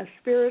bringing a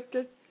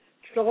spirited,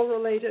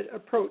 soul-related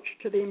approach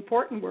to the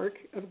important work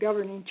of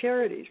governing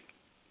charities.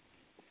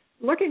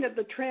 Looking at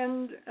the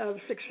trend of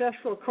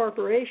successful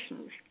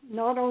corporations,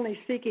 not only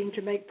seeking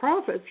to make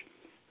profits,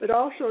 but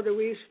also to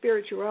weave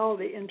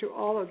spirituality into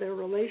all of their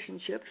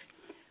relationships,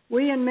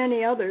 we and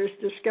many others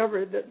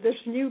discovered that this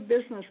new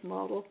business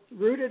model,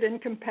 rooted in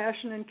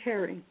compassion and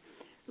caring,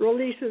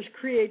 releases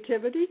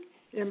creativity,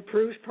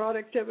 improves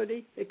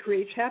productivity, it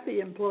creates happy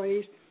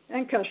employees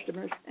and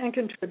customers, and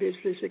contributes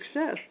to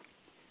success.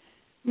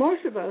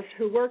 Most of us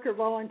who work or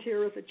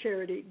volunteer with a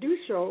charity do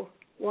so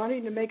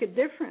wanting to make a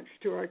difference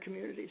to our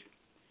communities.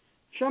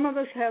 Some of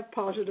us have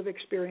positive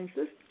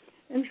experiences,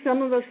 and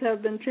some of us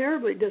have been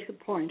terribly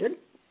disappointed,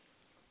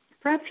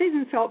 perhaps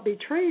even felt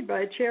betrayed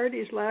by a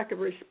charity's lack of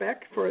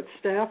respect for its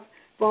staff,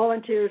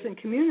 volunteers, and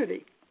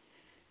community.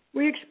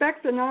 We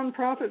expect the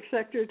nonprofit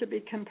sector to be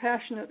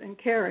compassionate and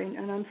caring,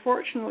 and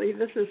unfortunately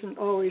this isn't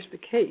always the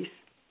case.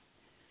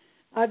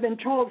 I've been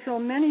told so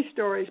many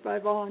stories by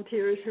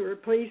volunteers who are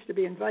pleased to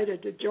be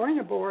invited to join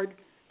a board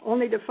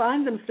only to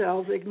find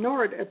themselves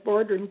ignored at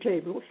boardroom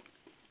tables,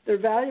 their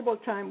valuable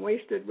time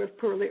wasted with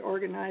poorly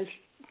organized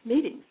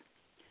meetings.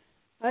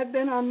 I've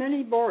been on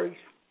many boards,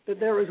 but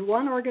there was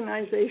one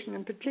organization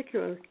in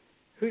particular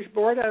whose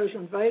board I was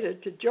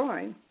invited to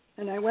join,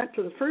 and I went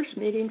to the first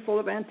meeting full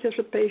of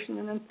anticipation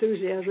and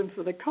enthusiasm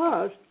for the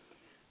cause,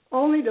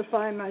 only to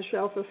find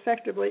myself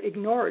effectively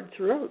ignored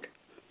throughout.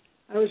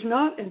 I was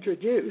not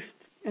introduced,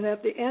 and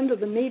at the end of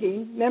the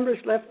meeting, members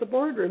left the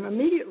boardroom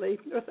immediately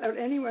without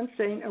anyone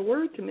saying a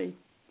word to me.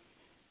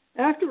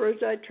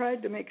 Afterwards, I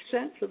tried to make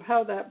sense of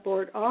how that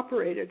board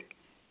operated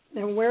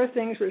and where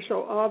things were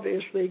so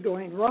obviously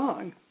going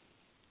wrong.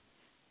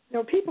 You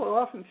know, people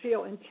often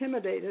feel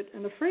intimidated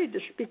and afraid to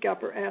speak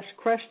up or ask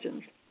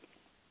questions.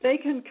 They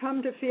can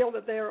come to feel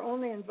that they are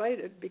only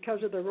invited because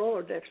of their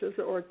Rolodexes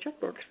or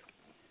checkbooks.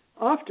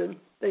 Often,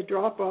 they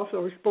drop off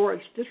those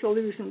boards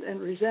disillusioned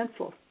and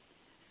resentful.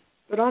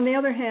 But on the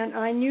other hand,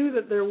 I knew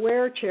that there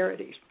were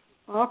charities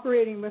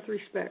operating with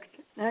respect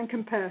and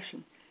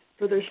compassion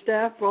for their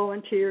staff,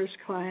 volunteers,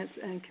 clients,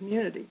 and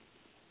community.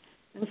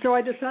 And so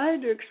I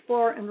decided to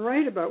explore and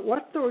write about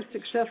what those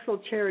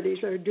successful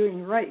charities are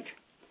doing right,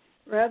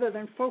 rather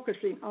than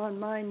focusing on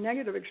my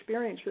negative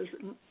experiences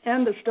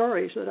and the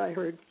stories that I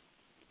heard.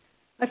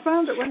 I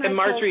found that when and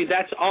Marjorie,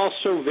 that's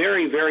also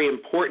very, very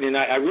important, and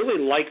I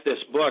really like this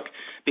book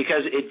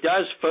because it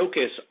does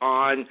focus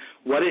on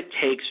what it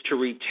takes to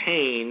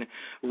retain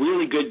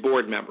really good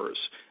board members.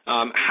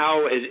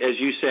 How, as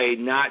you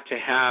say, not to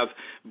have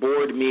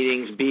board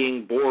meetings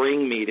being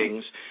boring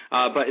meetings,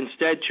 but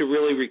instead to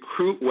really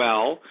recruit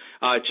well,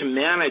 to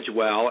manage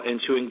well,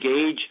 and to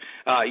engage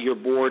your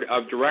board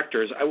of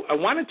directors. I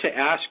wanted to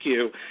ask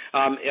you,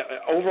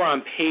 over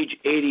on page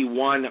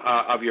 81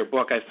 of your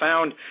book, I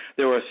found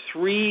there were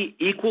 3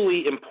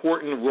 equally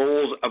important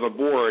roles of a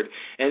board,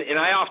 and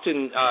I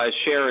often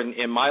share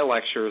in my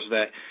lectures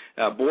that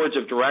boards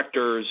of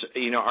directors,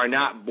 are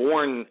not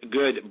born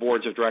good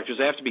boards of directors.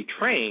 They have to be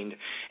trained,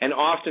 and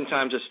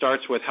oftentimes it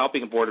starts with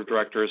helping a board of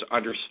directors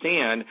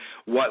understand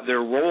what their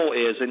role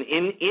is. And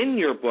in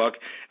your book,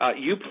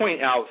 you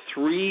point out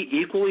 3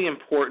 equally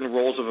important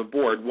roles of a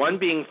board, one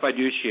being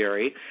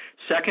fiduciary,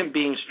 second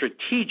being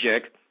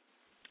strategic,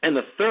 and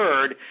the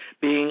third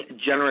being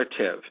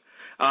generative.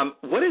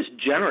 What is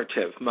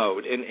generative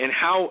mode, and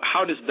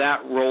how does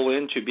that roll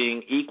into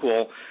being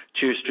equal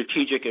to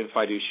strategic and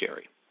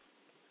fiduciary?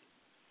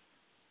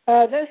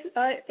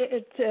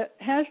 It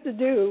has to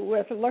do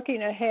with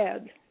looking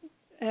ahead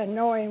and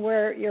knowing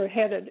where you're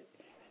headed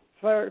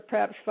for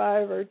perhaps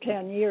 5 or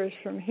 10 years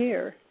from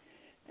here.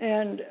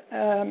 And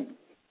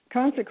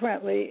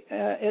consequently,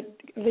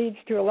 it leads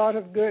to a lot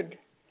of good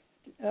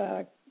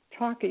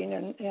talking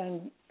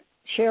and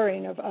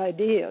sharing of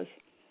ideas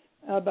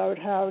about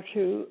how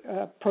to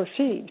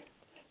proceed.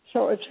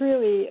 So it's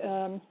really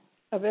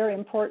a very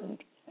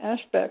important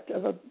aspect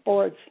of a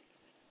board's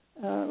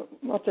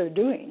what they're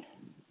doing.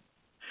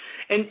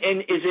 And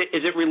is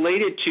it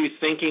related to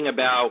thinking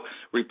about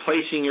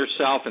replacing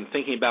yourself and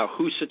thinking about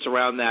who sits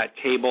around that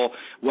table,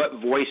 what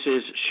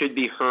voices should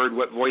be heard,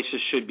 what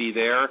voices should be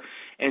there?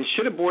 And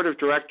should a board of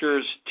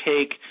directors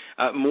take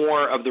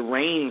more of the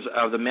reins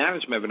of the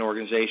management of an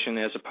organization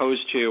as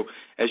opposed to,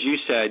 as you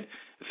said,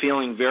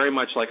 feeling very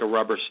much like a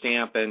rubber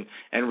stamp and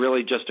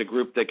really just a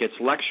group that gets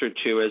lectured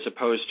to as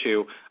opposed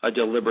to a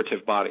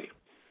deliberative body?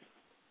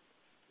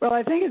 Well,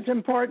 I think it's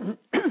important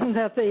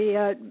that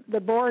the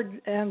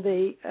board and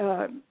the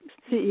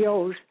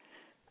CEOs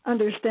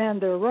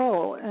understand their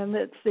role, and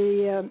it's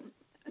the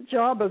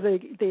job of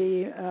the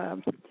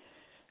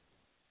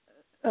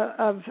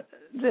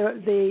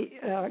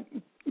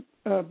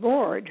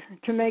board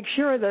to make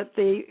sure that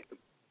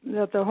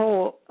the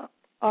whole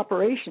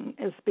operation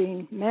is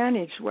being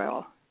managed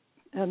well,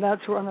 and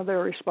that's one of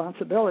their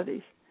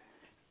responsibilities.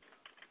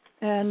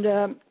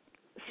 And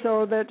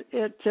so that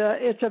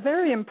it's a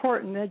very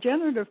important. The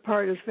generative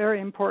part is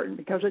very important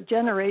because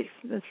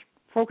it's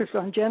focused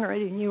on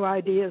generating new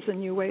ideas and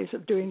new ways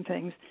of doing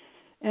things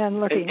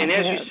and looking and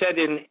ahead. as you said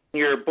in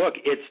your book,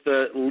 it's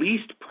the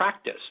least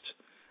practiced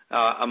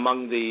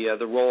among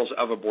the roles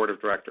of a board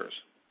of directors.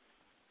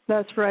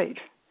 That's right.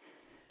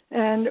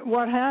 And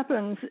what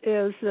happens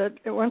is that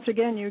once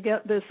again you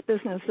get this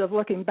business of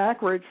looking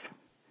backwards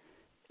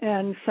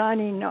and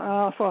signing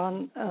off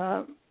on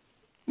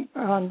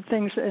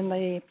things in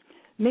the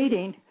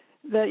meeting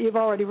that you've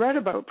already read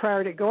about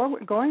prior to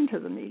going to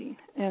the meeting,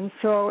 and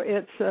so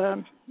it's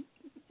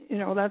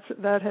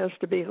that has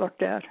to be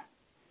looked at.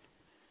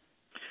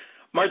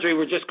 Marjorie,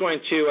 we're just going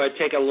to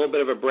take a little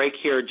bit of a break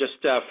here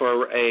just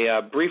for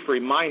a brief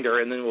reminder,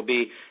 and then we'll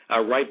be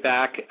right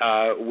back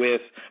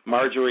with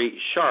Marjorie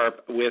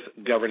Sharpe with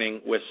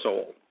Governing with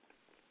Soul.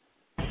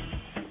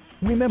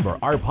 Remember,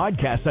 our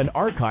podcasts and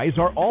archives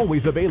are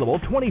always available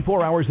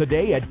 24 hours a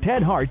day at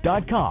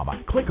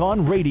tedhart.com. Click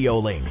on Radio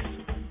Links.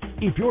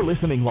 If you're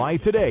listening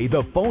live today,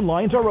 the phone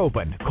lines are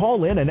open.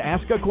 Call in and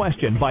ask a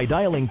question by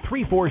dialing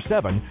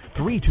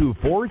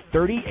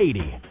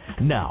 347-324-3080.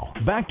 Now,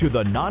 back to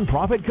the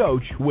Nonprofit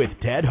Coach with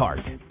Ted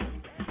Hart.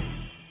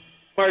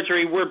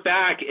 Marjorie, we're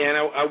back, and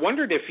I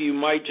wondered if you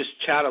might just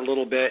chat a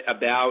little bit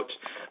about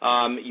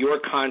your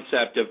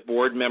concept of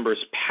board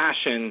members'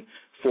 passion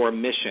for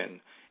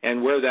mission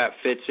and where that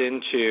fits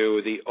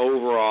into the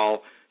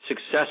overall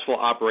successful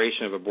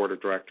operation of a board of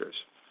directors.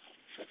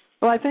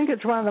 Well, I think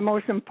it's one of the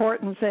most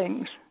important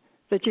things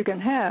that you can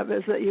have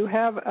is that you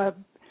have a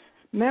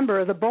member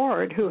of the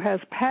board who has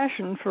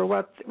passion for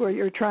what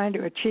you're trying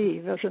to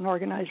achieve as an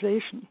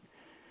organization.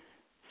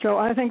 So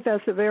I think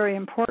that's a very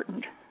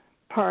important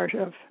part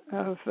of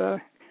how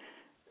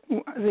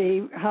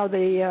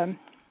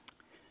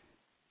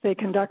they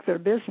conduct their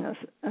business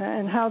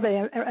and how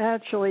they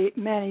actually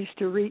manage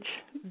to reach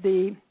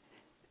the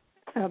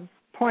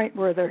point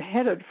where they're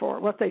headed for,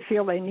 what they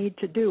feel they need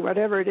to do,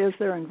 whatever it is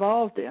they're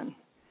involved in.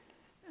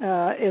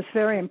 It's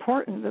very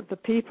important that the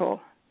people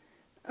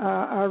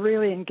are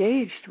really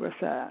engaged with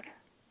that.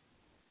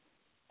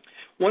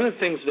 One of the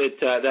things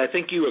that I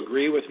think you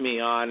agree with me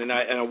on, and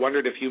I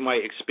wondered if you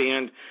might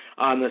expand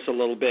on this a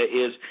little bit,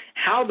 is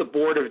how the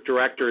board of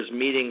directors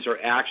meetings are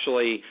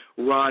actually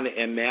run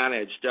and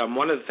managed.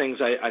 One of the things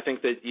I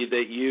think that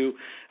you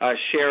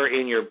share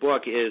in your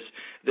book is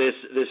this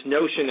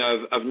notion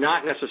of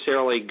not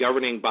necessarily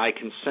governing by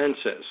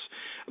consensus,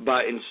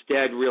 but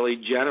instead really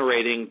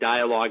generating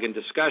dialogue and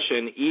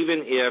discussion,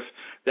 even if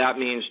that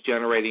means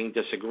generating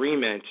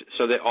disagreement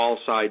so that all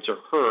sides are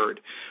heard.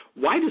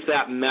 Why does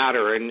that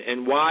matter,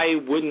 and why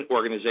wouldn't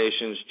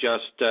organizations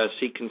just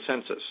seek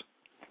consensus?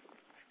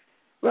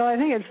 Well, I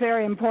think it's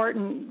very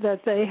important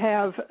that they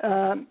have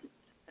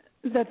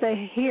that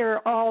they hear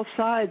all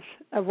sides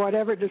of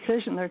whatever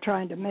decision they're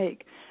trying to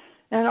make.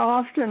 And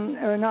often,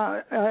 or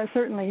not,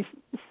 certainly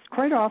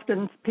quite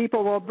often,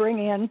 people will bring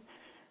in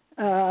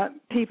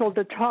people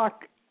to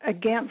talk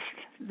against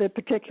the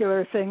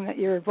particular thing that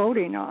you're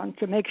voting on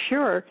to make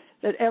sure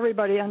that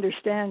everybody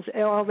understands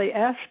all the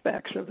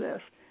aspects of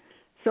this.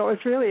 So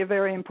it's really a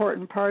very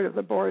important part of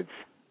the board's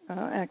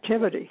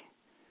activity.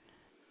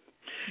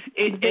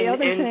 The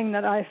other thing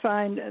that I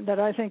find that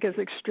I think is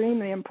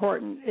extremely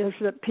important is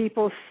that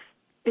people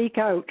speak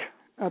out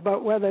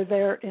about whether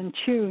they're in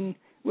tune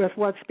with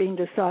what's being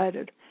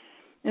decided.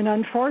 And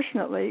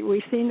unfortunately,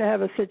 we seem to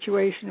have a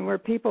situation where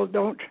people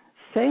don't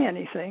say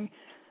anything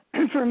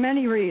for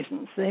many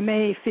reasons. They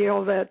may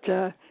feel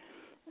that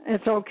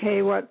it's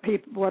okay what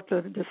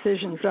the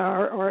decisions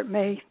are, or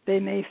they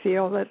may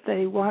feel that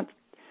they want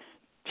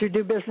to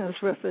do business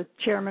with the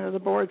chairman of the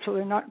board, so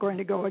they're not going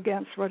to go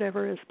against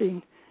whatever is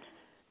being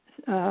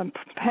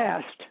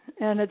passed.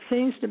 And it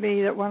seems to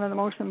me that one of the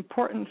most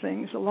important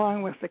things,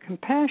 along with the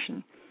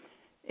compassion,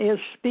 is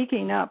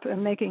speaking up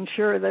and making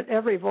sure that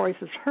every voice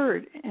is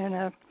heard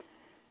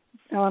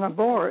on a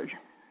board.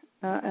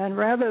 And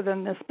rather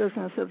than this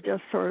business of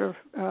just sort of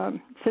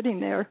sitting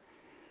there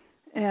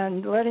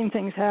and letting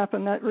things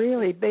happen that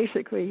really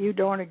basically you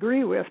don't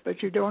agree with,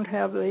 but you don't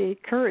have the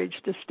courage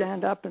to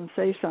stand up and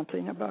say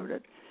something about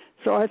it.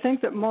 So I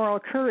think that moral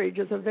courage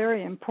is a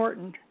very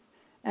important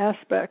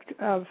aspect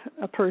of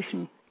a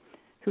person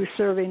who's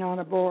serving on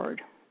a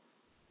board.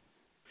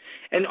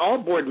 And all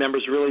board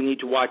members really need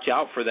to watch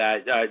out for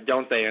that,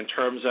 don't they, in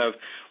terms of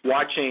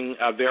watching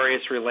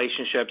various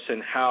relationships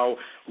and how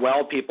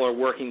well people are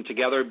working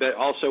together, but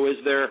also is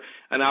there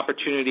an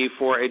opportunity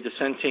for a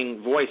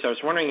dissenting voice? I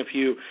was wondering if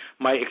you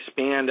might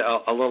expand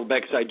a little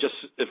bit, because I just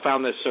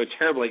found this so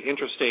terribly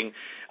interesting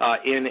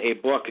in a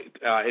book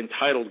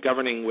entitled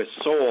Governing with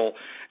Soul.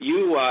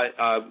 You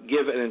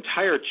give an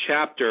entire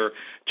chapter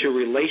to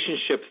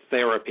relationship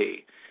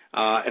therapy.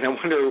 And I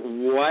wonder,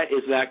 what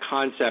is that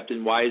concept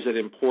and why is it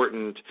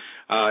important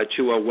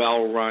to a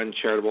well-run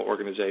charitable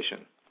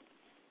organization?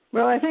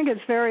 Well, I think it's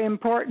very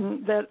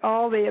important that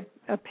all the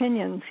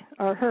opinions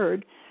are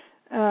heard.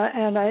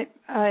 And I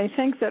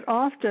think that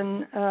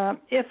often,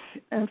 if,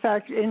 in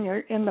fact,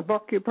 in the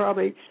book you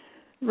probably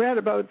read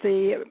about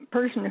the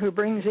person who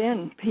brings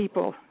in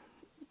people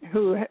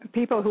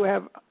people who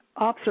have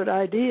opposite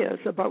ideas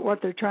about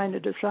what they're trying to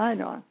decide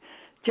on,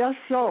 just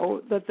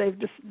so that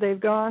they've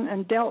gone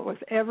and dealt with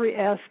every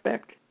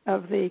aspect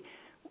of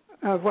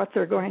what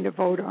they're going to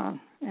vote on.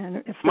 And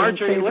if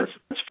Marjorie, let's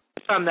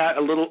focus on that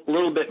a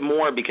little bit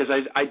more, because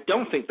I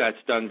don't think that's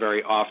done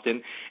very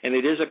often, and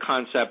it is a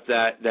concept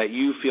that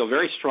you feel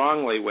very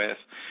strongly with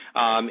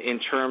in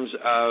terms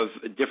of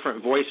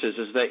different voices,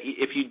 is that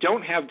if you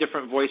don't have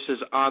different voices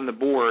on the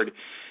board,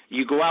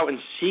 you go out and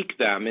seek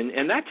them,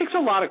 and that takes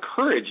a lot of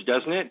courage,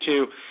 doesn't it,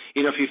 to,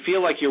 if you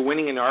feel like you're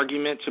winning an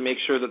argument, to make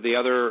sure that the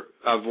other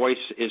voice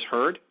is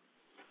heard?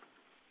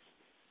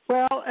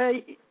 Well,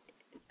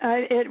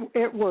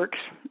 it works,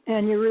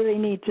 and you really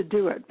need to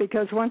do it,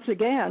 because once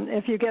again,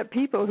 if you get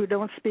people who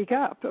don't speak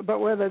up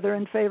about whether they're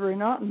in favor or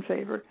not in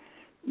favor,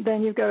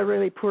 then you've got a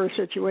really poor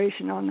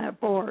situation on that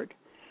board.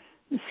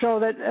 So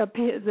that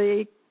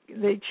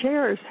the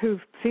chairs who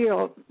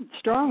feel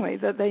strongly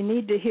that they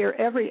need to hear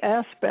every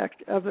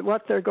aspect of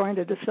what they're going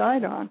to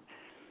decide on,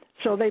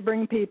 so they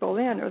bring people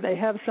in, or they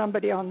have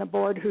somebody on the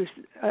board who's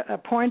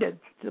appointed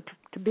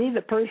to be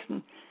the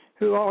person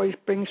who always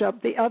brings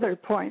up the other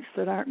points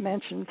that aren't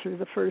mentioned through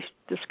the first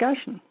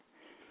discussion.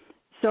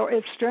 So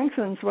it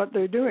strengthens what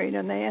they're doing,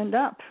 and they end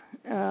up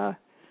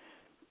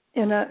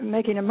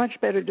making a much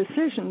better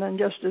decision than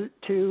just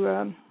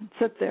to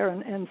sit there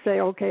and say,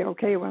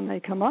 okay, when they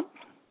come up.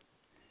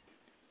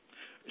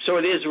 So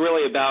it is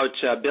really about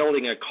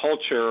building a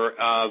culture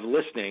of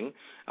listening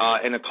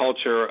and a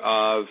culture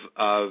of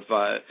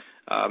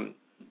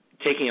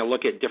taking a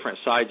look at different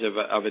sides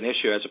of an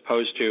issue, as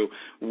opposed to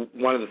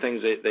one of the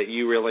things that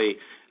you really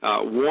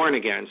warn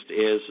against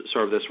is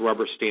sort of this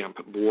rubber stamp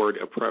board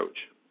approach.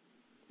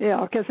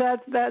 Yeah, because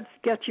that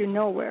gets you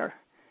nowhere.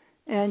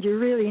 And you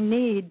really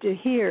need to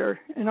hear,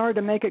 in order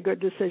to make a good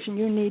decision,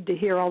 you need to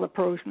hear all the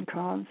pros and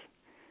cons.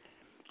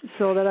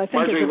 So that I think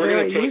Marjorie, we're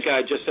going to take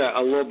just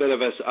a little bit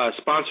of a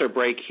sponsor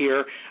break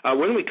here.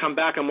 When we come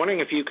back, I'm wondering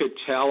if you could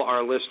tell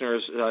our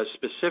listeners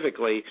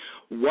specifically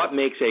what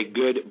makes a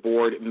good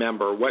board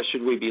member. What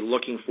should we be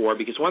looking for?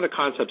 Because one of the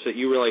concepts that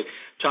you really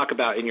talk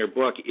about in your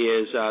book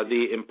is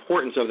the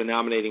importance of the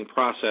nominating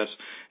process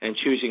and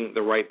choosing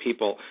the right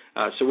people.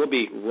 So we'll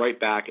be right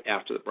back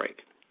after the break.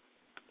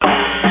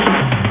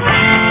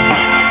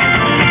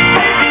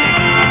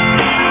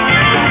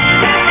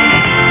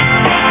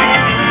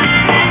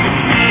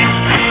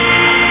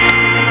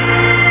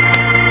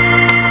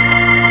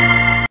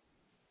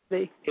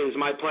 It is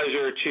my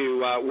pleasure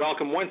to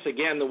welcome once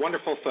again the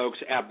wonderful folks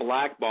at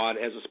Blackbaud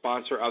as a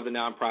sponsor of the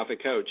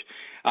Nonprofit Coach.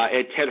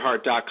 At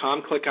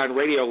tedhart.com, click on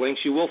radio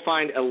links. You will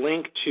find a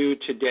link to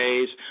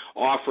today's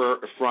offer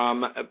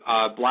from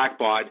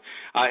Blackbaud.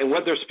 And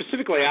what they're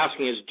specifically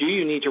asking is, do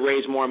you need to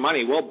raise more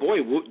money? Well, boy,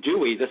 do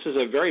we. This is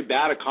a very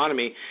bad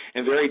economy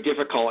and very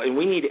difficult, and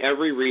we need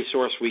every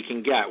resource we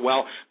can get.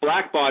 Well,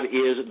 Blackbaud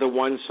is the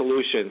one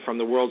solution from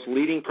the world's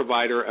leading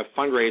provider of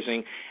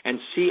fundraising and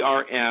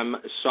CRM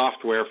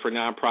software for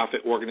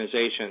nonprofit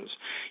organizations.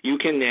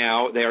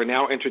 They are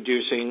now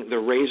introducing the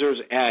Raiser's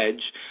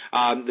Edge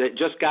that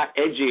just got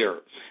edgier.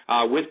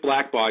 With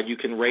Blackbaud, you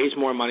can raise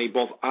more money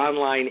both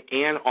online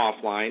and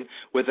offline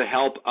with the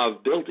help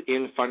of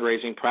built-in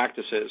fundraising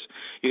practices.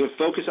 You can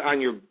focus on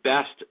your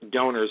best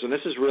donors, and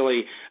this is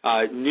really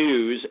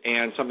news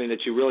and something that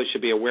you really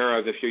should be aware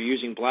of if you're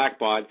using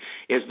Blackbaud,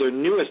 is their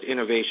newest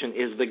innovation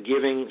is the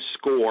Giving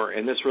Score,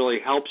 and this really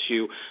helps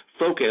you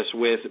focus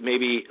with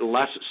maybe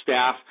less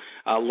staff,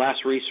 less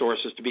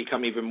resources to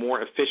become even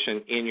more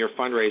efficient in your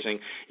fundraising.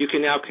 You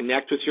can now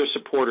connect with your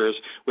supporters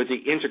with the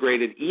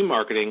integrated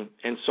e-marketing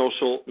and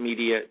social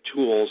media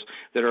tools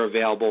that are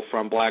available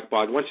from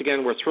Blackbaud. Once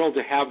again, we're thrilled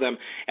to have them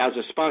as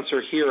a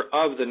sponsor here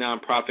of the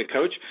Nonprofit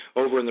Coach.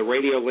 Over in the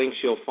radio links,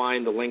 you'll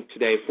find the link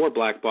today for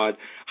Blackbaud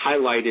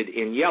highlighted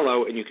in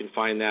yellow, and you can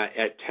find that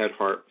at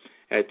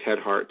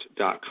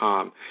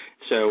tedhart.com.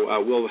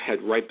 So we'll head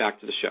right back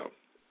to the show.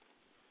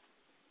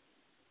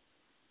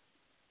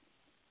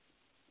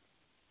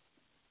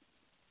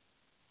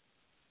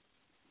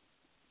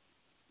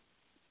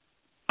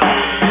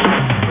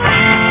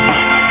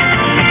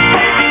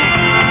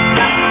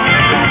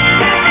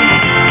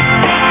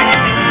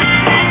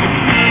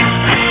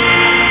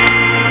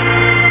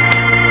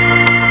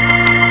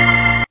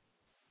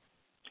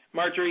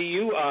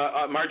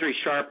 Marjorie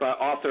Sharpe,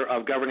 author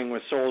of Governing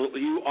with Soul,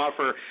 you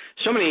offer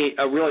so many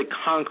really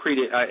concrete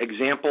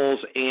examples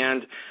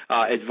and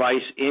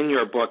advice in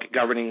your book,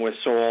 Governing with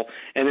Soul,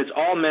 and it's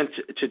all meant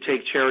to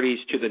take charities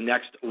to the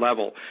next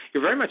level.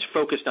 You're very much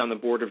focused on the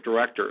board of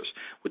directors.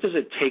 What does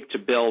it take to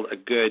build a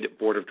good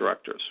board of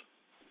directors?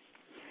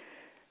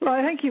 Well,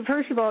 I think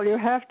first of all, you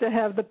have to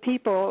have the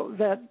people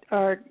that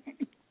are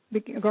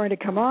going to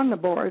come on the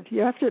board.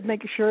 You have to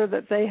make sure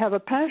that they have a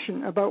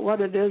passion about what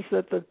it is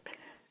that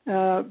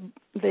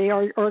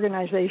the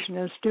organization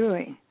is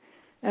doing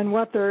and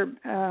what their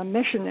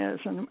mission is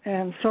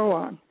and so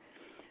on.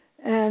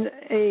 And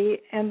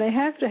they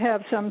have to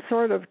have some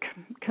sort of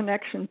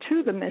connection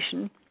to the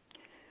mission.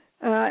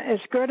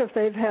 It's good if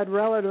they've had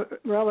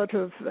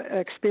relative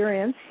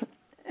experience.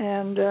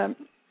 And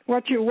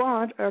what you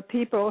want are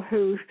people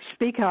who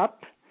speak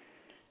up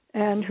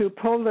and who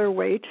pull their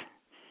weight,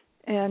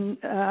 and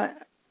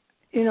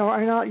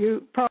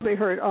you probably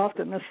heard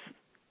often this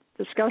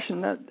discussion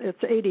that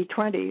it's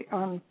 80-20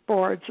 on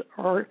boards,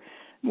 or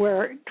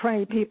where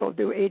 20 people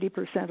do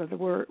 80% of the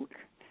work.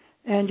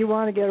 And you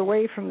want to get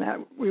away from that.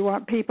 We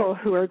want people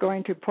who are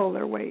going to pull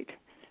their weight.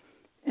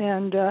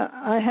 And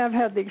I have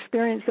had the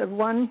experience of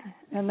one,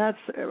 and that's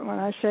when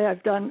I say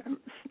I've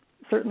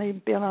certainly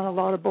been on a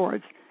lot of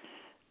boards,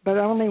 but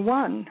only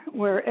one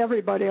where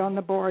everybody on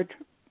the board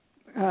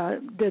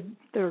did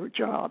their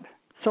job.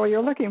 So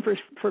you're looking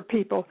for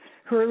people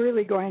who are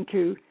really going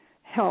to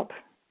help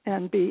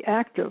and be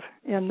active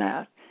in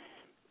that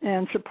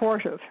and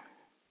supportive.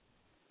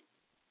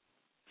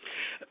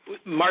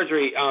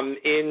 Marjorie,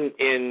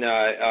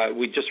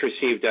 we just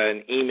received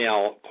an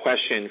email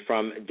question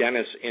from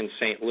Dennis in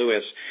St.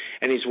 Louis,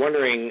 and he's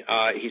wondering,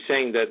 he's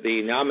saying that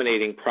the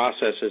nominating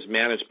process is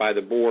managed by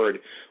the board.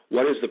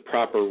 What is the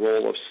proper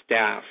role of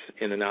staff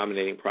in the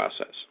nominating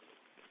process?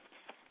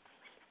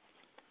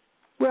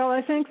 Well,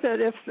 I think that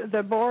if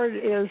the board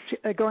is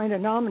going to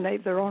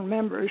nominate their own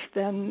members,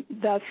 then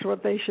that's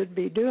what they should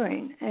be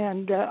doing.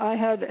 And I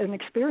had an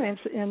experience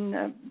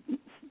in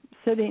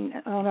sitting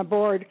on a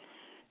board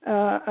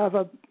of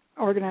an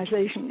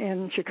organization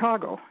in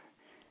Chicago,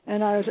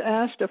 and I was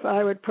asked if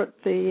I would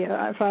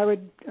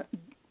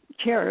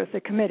chair the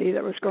committee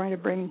that was going to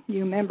bring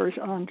new members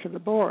onto the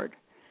board.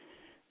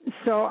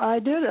 So I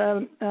did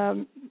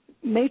a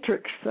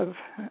matrix of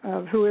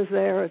who is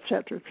there, et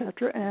cetera,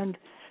 and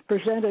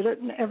presented it,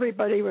 and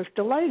everybody was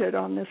delighted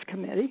on this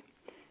committee.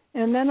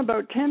 And then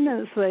about 10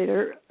 minutes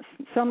later,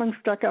 someone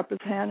stuck up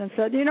his hand and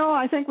said,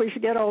 I think we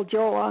should get old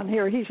Joe on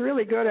here. He's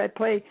really good. I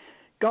play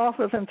golf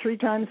with him 3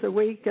 times a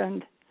week,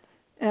 and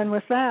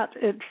with that,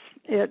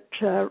 it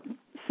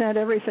sent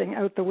everything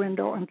out the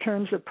window in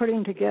terms of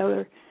putting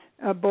together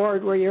a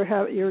board where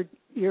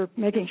you're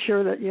making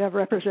sure that you have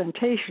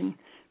representation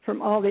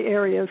from all the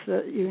areas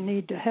that you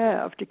need to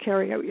have to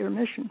carry out your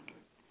mission.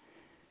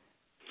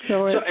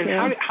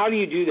 How do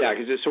you do that?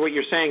 So what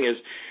you're saying is,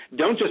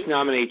 don't just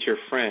nominate your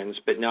friends,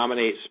 but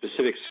nominate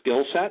specific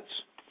skill sets?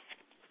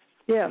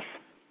 Yes.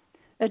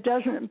 It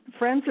doesn't.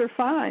 Friends are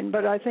fine,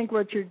 but I think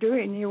what you're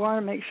doing, you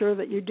want to make sure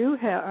that you do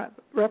have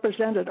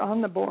represented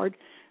on the board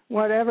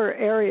whatever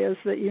areas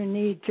that you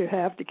need to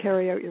have to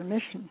carry out your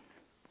mission.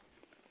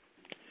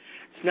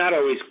 It's not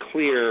always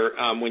clear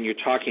when you're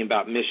talking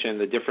about mission,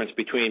 the difference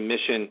between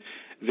mission,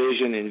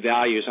 vision, and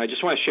values. And I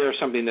just want to share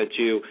something that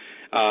you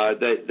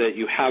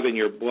have in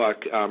your book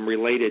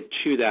related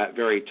to that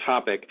very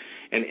topic,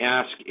 and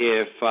ask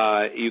if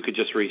you could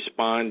just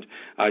respond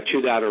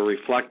to that or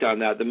reflect on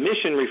that. The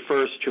mission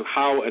refers to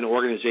how an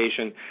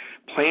organization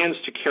plans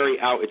to carry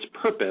out its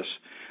purpose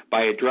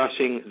by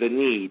addressing the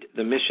need.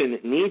 The mission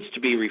needs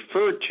to be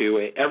referred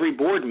to at every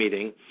board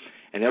meeting,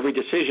 and every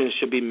decision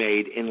should be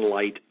made in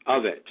light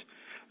of it.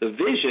 The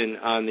vision,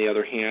 on the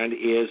other hand,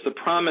 is the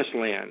promised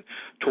land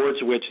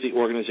towards which the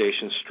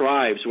organization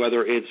strives,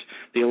 whether it's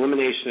the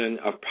elimination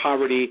of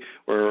poverty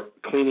or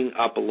cleaning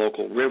up a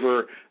local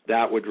river.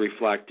 That would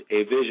reflect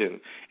a vision.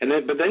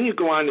 But then you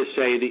go on to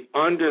say the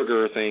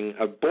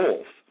undergirding of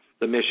both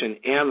the mission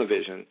and the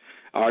vision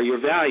are your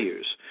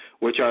values,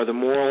 which are the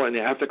moral and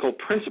ethical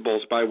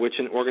principles by which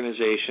an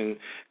organization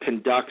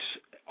conducts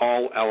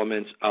all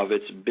elements of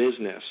its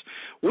business.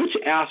 Which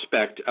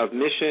aspect of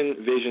mission,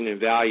 vision, and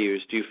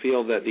values do you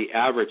feel that the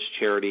average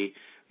charity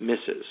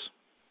misses?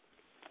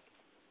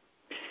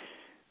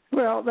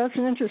 Well, that's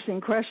an interesting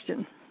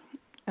question.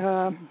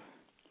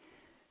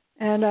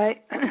 And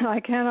I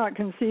cannot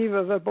conceive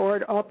of a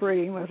board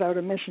operating without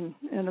a mission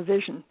and a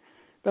vision,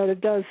 but it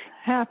does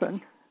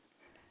happen.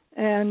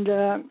 And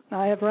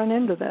I have run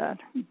into that,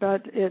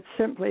 but it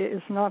simply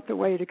is not the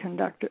way to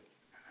conduct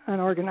an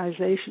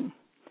organization.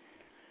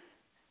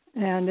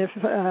 And if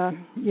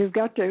you've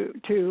got to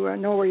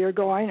know where you're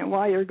going and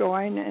why you're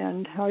going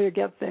and how you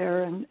get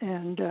there, and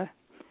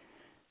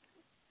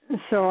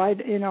so I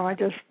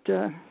just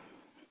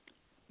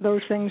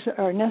those things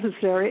are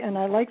necessary. And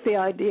I like the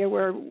idea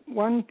where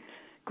one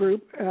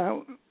group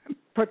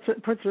puts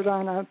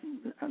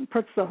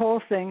the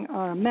whole thing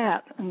on a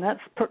mat, and that's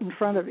put in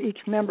front of each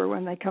member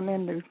when they come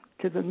in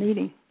to the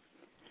meeting.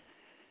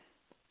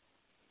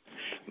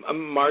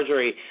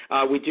 Marjorie,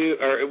 we do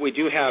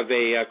have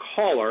a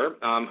caller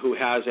who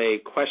has a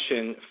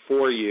question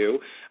for you.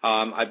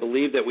 I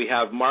believe that we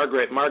have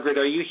Margaret. Margaret,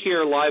 are you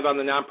here live on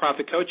the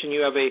Nonprofit Coach, and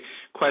you have a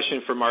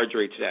question for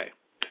Marjorie today?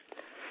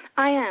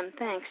 I am.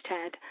 Thanks,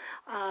 Ted.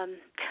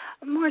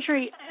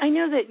 Marjorie, I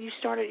know that you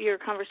started your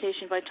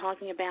conversation by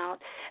talking about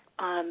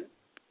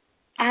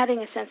adding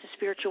a sense of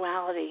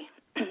spirituality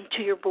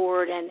to your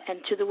board and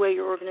to the way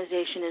your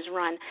organization is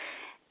run.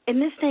 In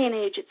this day and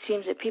age, it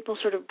seems that people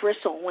sort of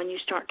bristle when you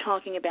start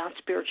talking about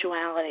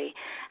spirituality.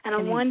 And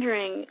I'm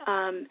wondering,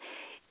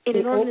 in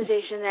an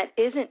organization that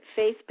isn't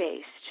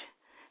faith-based,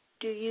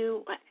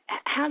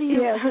 how do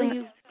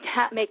you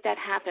make that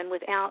happen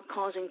without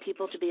causing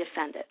people to be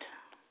offended?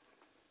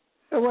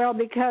 Well,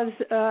 because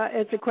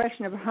it's a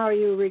question of how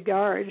you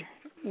regard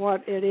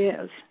what it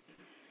is.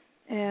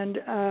 And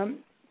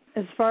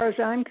as far as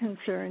I'm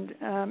concerned,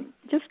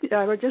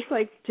 I would just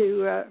like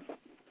to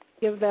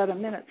give that a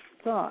minute's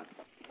thought,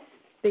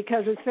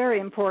 because it's very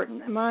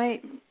important. My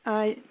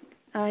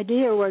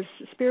idea was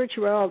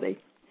spirituality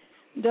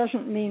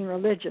doesn't mean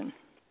religion,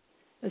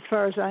 as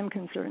far as I'm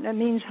concerned. It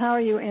means how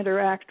you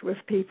interact with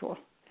people.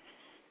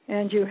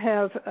 And you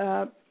have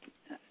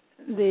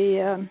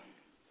the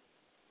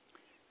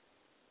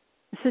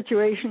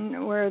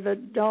situation where the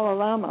Dalai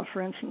Lama,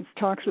 for instance,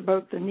 talks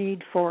about the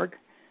need for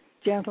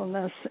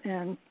gentleness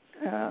and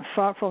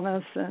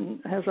thoughtfulness, and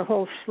has a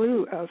whole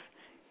slew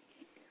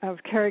of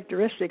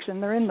characteristics,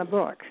 and they're in the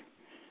book.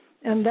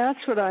 And that's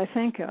what I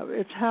think of.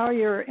 It's how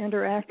you're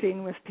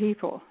interacting with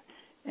people.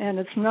 And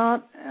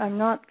I'm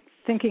not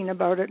thinking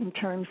about it in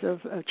terms of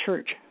a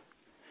church.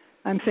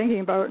 I'm thinking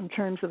about it in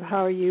terms of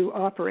how you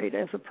operate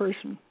as a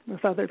person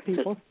with other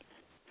people.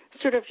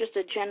 Sort of just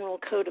a general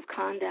code of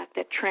conduct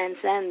that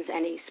transcends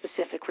any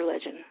specific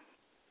religion.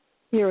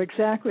 You're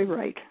exactly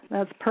right.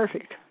 That's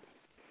perfect.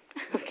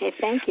 Okay,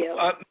 thank you.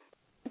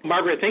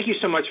 Margaret, thank you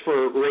so much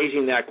for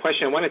raising that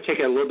question. I want to take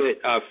it a little bit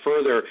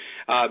further,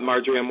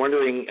 Marjorie. I'm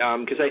wondering,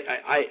 because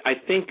I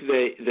think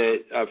that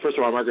first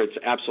of all, Margaret's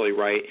absolutely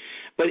right.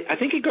 But I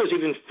think it goes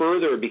even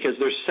further, because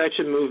there's such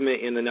a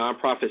movement in the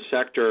nonprofit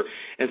sector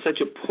and such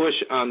a push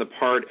on the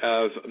part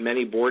of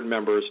many board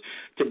members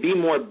to be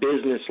more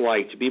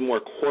business-like, to be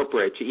more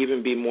corporate, to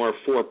even be more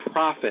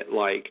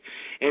for-profit-like.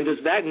 And does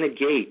that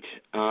negate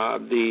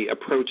the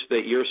approach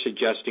that you're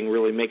suggesting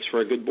really makes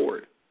for a good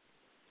board?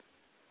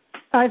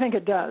 I think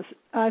it does.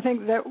 I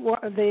think that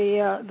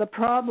the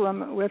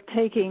problem with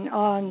taking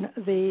on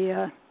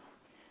the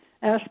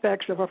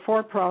aspects of a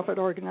for-profit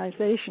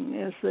organization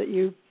is that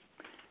you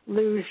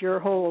lose your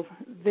whole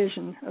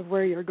vision of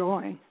where you're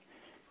going,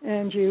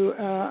 and you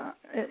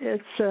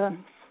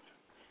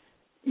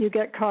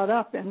get caught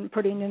up in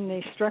putting in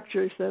these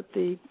structures that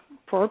the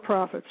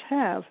for-profits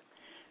have.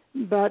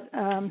 But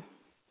the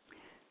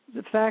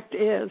fact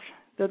is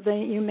that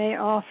you may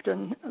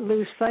often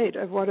lose sight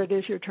of what it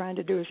is you're trying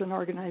to do as an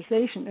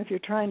organization if you're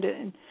trying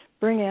to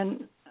bring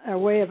in a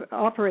way of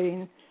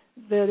operating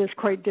that is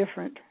quite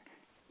different.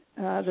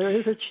 There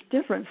is a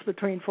difference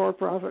between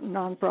for-profit and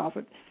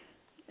non-profit.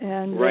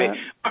 And, right.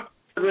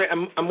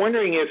 I'm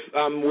wondering if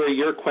where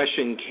your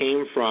question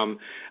came from,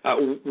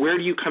 where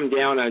do you come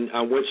down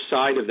on which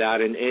side of that,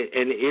 and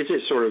is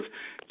it sort of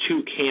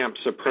two camps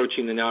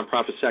approaching the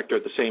nonprofit sector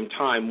at the same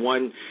time,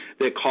 one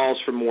that calls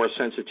for more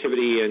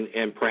sensitivity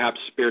and perhaps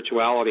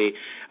spirituality,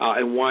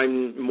 and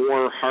one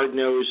more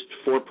hard-nosed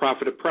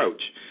for-profit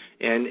approach?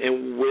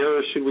 And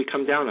where should we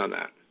come down on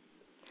that?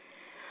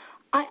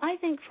 I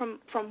think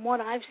from what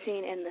I've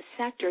seen in the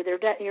sector,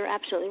 you're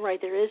absolutely right.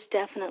 There is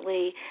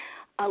definitely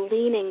a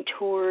leaning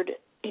toward,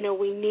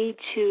 we need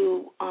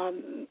to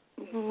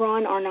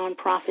run our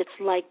nonprofits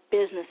like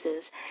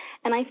businesses.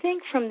 And I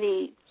think from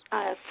the,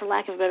 for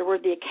lack of a better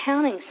word, the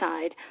accounting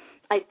side,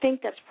 I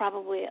think that's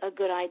probably a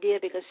good idea,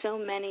 because so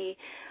many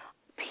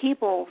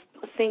people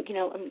think,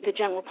 the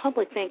general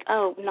public think,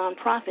 oh,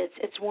 nonprofits,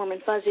 it's warm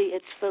and fuzzy,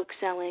 it's folks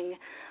selling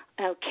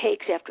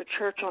cakes after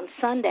church on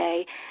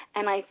Sunday,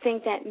 and I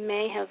think that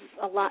may have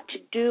a lot to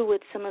do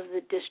with some of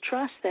the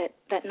distrust that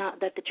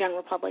the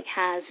general public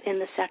has in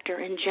the sector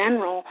in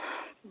general.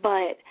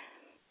 But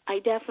I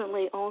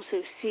definitely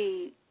also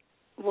see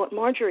what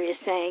Marjorie is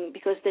saying,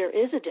 because there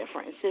is a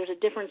difference. There's a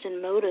difference in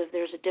motive.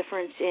 There's a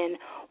difference in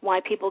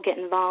why people get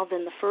involved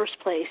in the first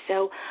place.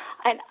 So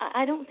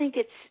I don't think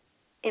it's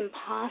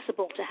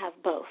impossible to have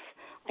both.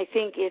 I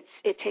think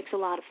it takes a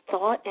lot of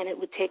thought, and it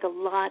would take a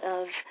lot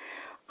of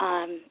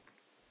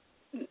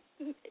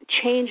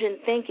change in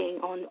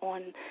thinking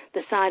on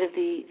the side of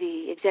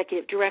the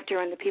executive director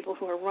and the people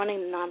who are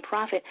running the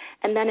nonprofit,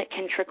 and then it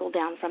can trickle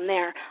down from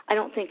there. I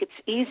don't think it's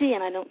easy,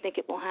 and I don't think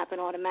it will happen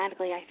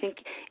automatically. I think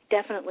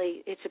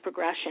definitely it's a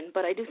progression,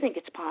 but I do think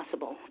it's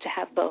possible to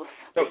have both.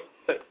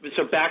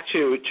 So back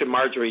to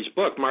Marjorie's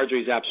book,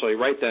 Marjorie's absolutely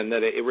right then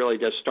that it really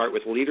does start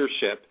with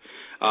leadership,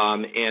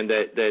 and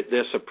that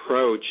this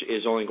approach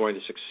is only going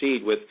to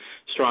succeed with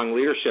strong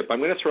leadership. I'm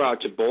going to throw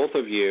out to both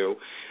of you,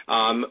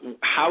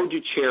 how do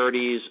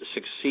charities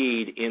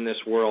succeed in this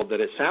world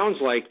that it sounds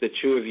like the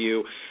two of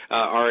you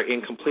are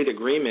in complete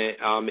agreement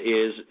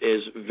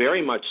is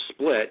very much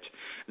split,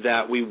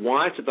 that we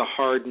want the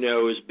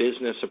hard-nosed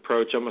business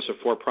approach, almost a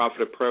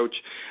for-profit approach,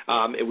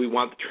 and we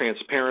want the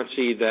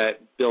transparency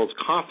that builds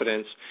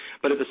confidence,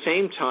 but at the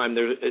same time,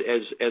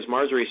 as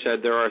Marjorie said,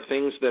 there are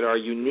things that are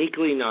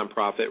uniquely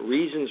nonprofit,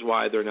 reasons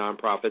why they're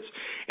nonprofits,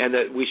 and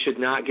that we should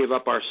not give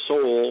up our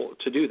soul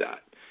to do that.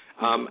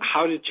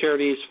 How did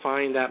charities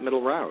find that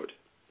middle road?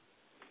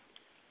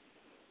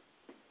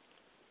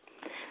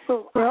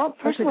 Well,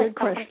 that's a good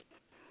question.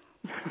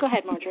 Go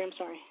ahead, Marjorie. I'm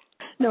sorry.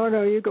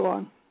 No, you go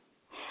on.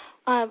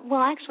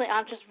 Well, actually,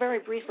 just very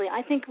briefly,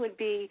 I think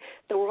the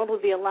world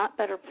would be a lot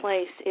better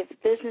place if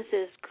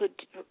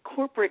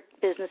corporate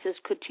businesses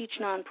could teach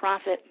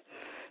nonprofits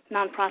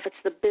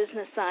the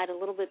business side a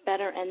little bit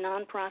better, and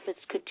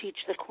nonprofits could teach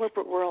the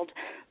corporate world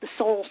the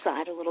soul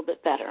side a little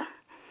bit better.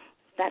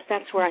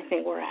 That's where I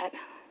think we're at.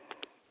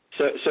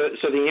 So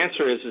the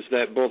answer is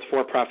that both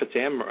for-profits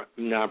and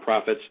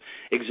nonprofits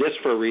exist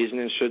for a reason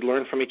and should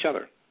learn from each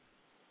other.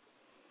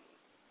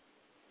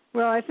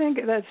 Well, I think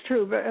that's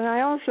true, and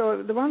I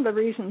also, one of the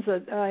reasons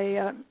that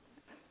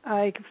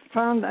I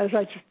found, as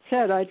I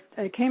said, I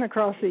came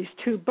across these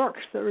two books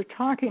that were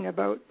talking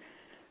about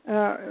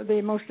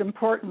the most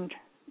important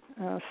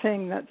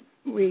thing that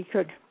we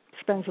could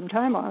spend some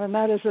time on, and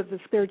that is that the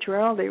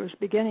spirituality was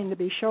beginning to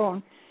be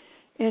shown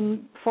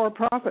in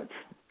for-profits.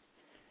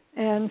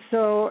 And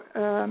so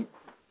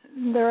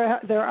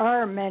there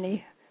are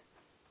many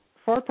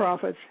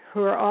for-profits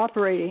who are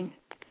operating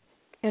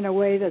in a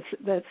way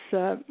that's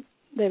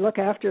they look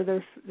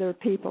after their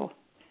people,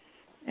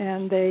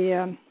 and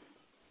they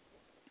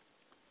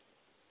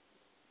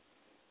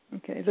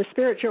the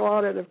spiritual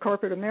audit of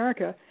corporate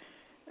America.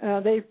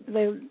 They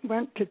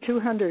went to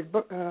 200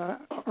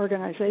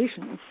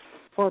 organizations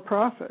for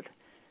profit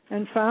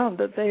and found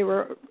that they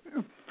were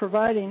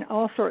providing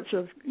all sorts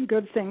of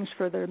good things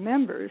for their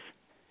members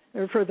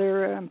or for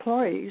their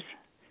employees,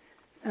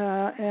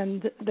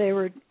 and they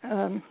were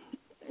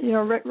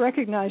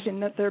recognizing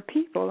that they're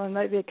people and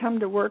they come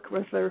to work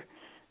with their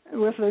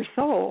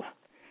soul,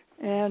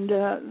 and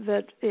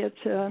that it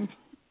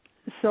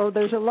so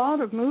there's a lot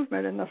of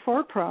movement in the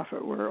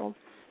for-profit world,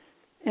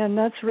 and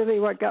that's really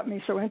what got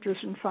me so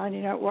interested in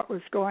finding out what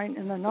was going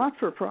in the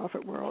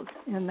not-for-profit world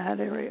in that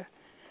area.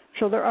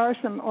 So there are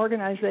some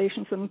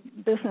organizations and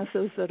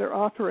businesses that are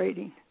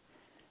operating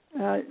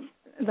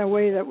the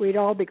way that we'd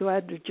all be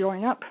glad to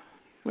join up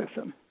with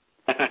them.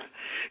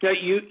 Now,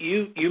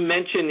 you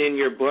mentioned in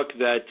your book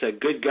that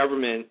good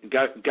governance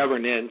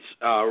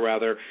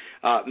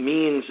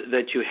means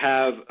that you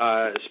have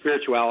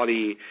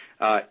spirituality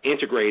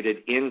integrated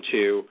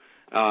into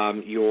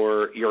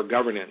your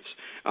governance.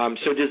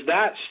 So does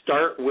that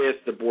start with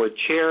the board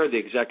chair, the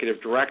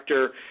executive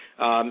director?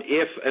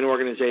 If an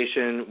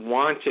organization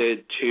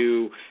wanted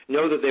to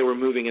know that they were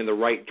moving in the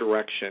right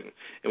direction,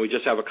 and we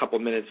just have a couple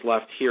minutes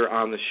left here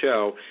on the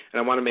show,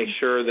 and I want to make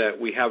sure that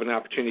we have an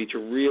opportunity to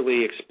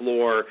really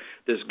explore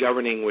this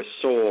governing with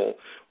soul.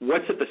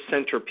 What's at the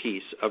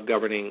centerpiece of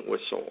governing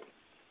with soul?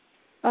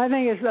 I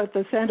think it's at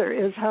the center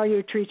is how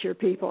you treat your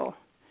people.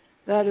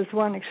 That is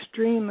one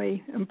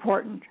extremely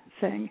important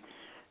thing.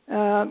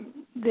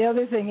 The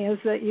other thing is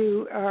that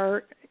you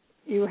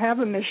have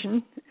a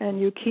mission and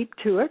you keep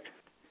to it.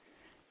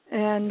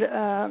 And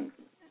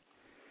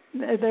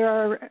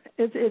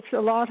it's a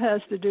lot has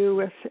to do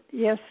with,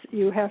 yes,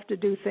 you have to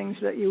do things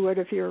that you would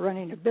if you were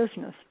running a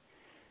business,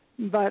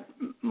 but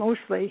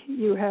mostly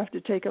you have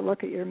to take a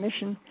look at your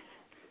mission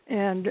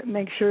and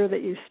make sure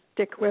that you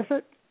stick with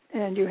it,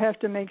 and you have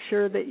to make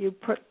sure that you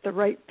put the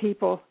right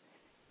people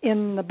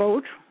in the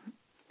boat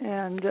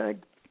and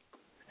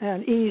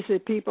ease the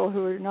people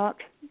who are not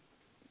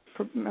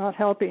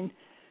helping.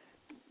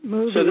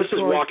 So this is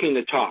walking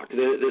the talk. This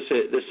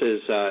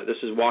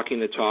is walking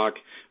the talk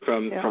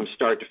from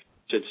start to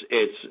finish.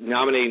 It's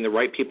nominating the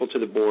right people to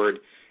the board.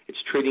 It's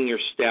treating your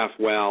staff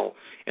well,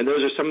 and those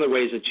are some of the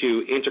ways that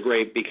you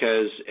integrate.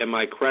 Because am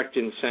I correct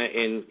in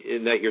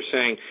that you're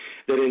saying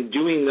that in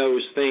doing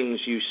those things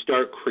you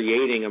start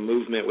creating a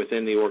movement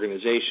within the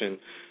organization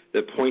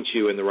that points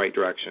you in the right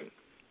direction?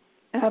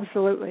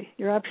 Absolutely,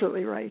 you're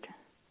absolutely right.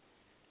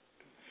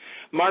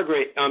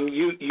 Margaret,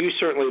 you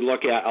certainly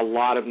look at a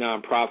lot of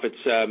nonprofits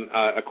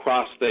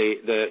across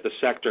the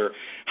sector.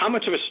 How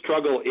much of a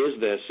struggle is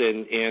this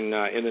in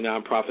the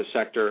nonprofit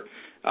sector,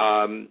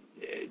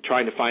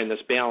 trying to find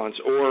this balance,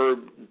 or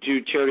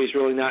do charities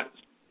really not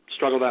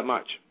struggle that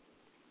much?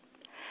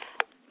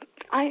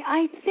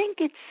 I think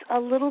it's a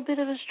little bit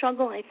of a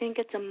struggle. I think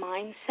it's a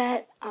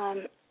mindset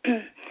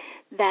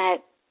that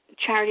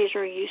charities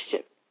are used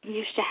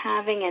to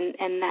having,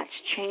 and that's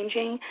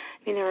changing.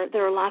 I mean,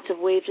 there are lots of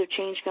waves of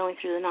change going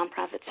through the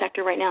nonprofit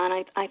sector right now,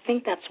 and I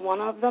think that's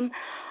one of them.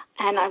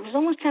 And I was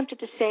almost tempted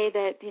to say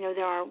that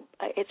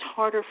it's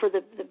harder for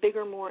the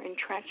bigger, more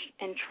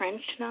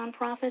entrenched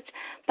nonprofits,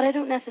 but I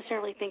don't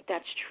necessarily think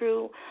that's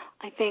true.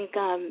 I think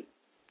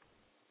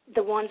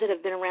the ones that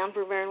have been around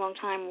for a very long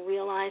time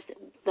realize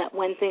that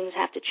when things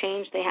have to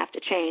change, they have to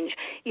change,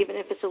 even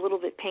if it's a little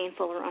bit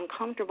painful or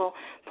uncomfortable.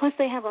 Plus,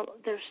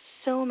 there's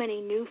so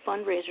many new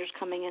fundraisers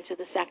coming into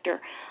the sector,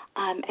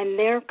 and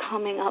they're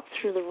coming up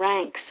through the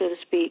ranks, so to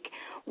speak,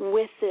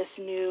 with this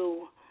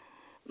new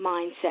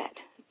mindset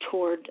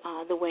toward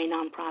the way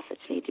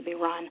nonprofits need to be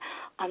run.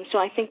 So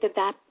I think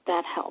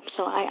that helps.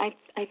 So I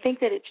think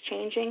that it's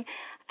changing,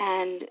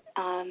 and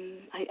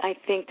I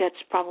think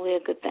that's probably a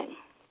good thing.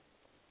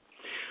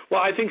 Well,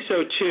 I think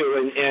so,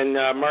 too. And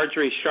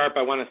Marjorie Sharpe,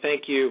 I want to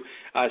thank you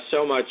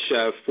so much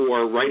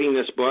for writing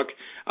this book.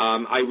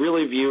 I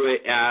really view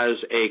it as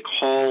a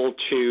call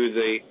to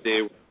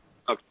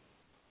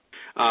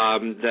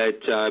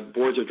that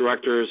boards of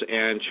directors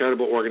and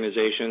charitable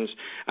organizations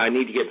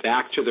need to get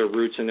back to their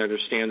roots and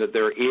understand that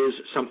there is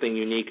something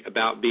unique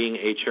about being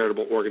a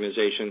charitable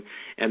organization,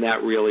 and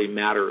that really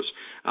matters.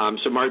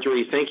 So,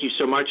 Marjorie, thank you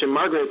so much. And,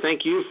 Margaret,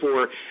 thank you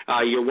for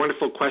your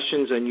wonderful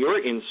questions and your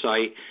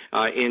insight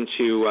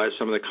into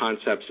some of the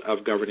concepts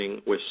of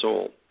governing with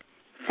soul.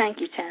 Thank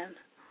you, Ted.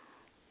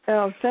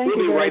 Oh, thank you very much.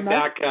 We'll be right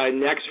much. back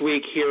next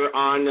week here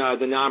on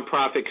the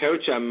Nonprofit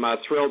Coach. I'm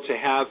thrilled to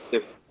have the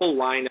full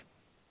lineup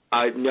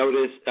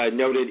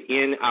noted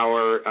in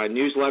our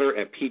newsletter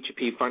at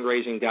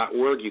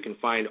p2pfundraising.org. You can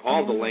find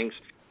all the links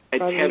at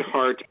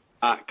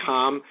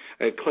tedhart.com.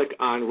 Click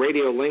on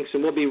radio links,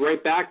 and we'll be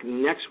right back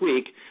next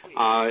week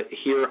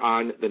here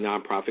on the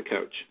Nonprofit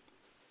Coach.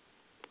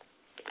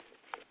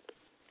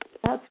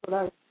 That's what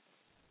I.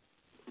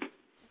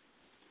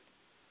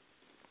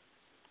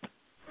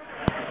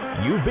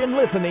 You've been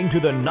listening to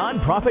the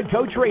Nonprofit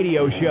Coach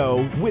Radio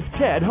Show with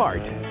Ted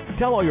Hart.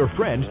 Tell all your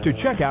friends to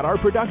check out our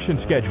production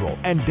schedule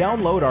and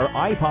download our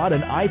iPod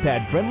and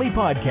iPad-friendly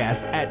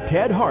podcast at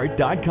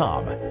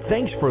tedhart.com.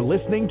 Thanks for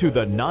listening to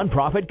the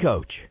Nonprofit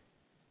Coach.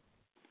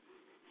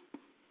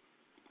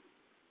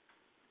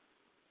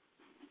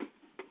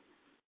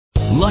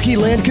 Lucky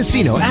Land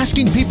Casino,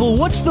 asking people,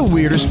 what's the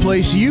weirdest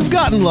place you've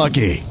gotten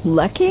lucky?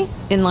 Lucky?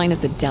 In line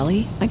at the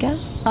deli, I guess?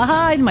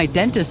 Aha, in my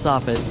dentist's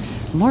office.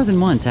 More than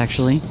once,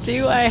 actually.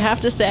 Do I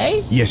have to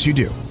say? Yes, you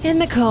do. In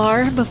the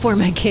car before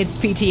my kids'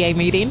 PTA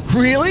meeting.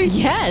 Really?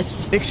 Yes.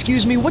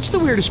 Excuse me, what's the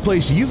weirdest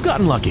place you've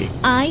gotten lucky?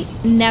 I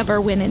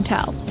never win and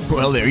tell.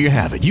 Well, there you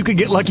have it. You can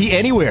get lucky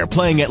anywhere,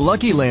 playing at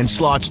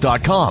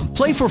LuckyLandSlots.com.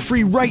 Play for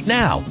free right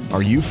now.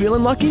 Are you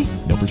feeling lucky?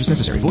 No purchase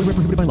necessary. Void where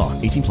prohibited by law.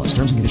 18+.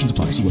 Terms and conditions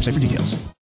apply. See website for details.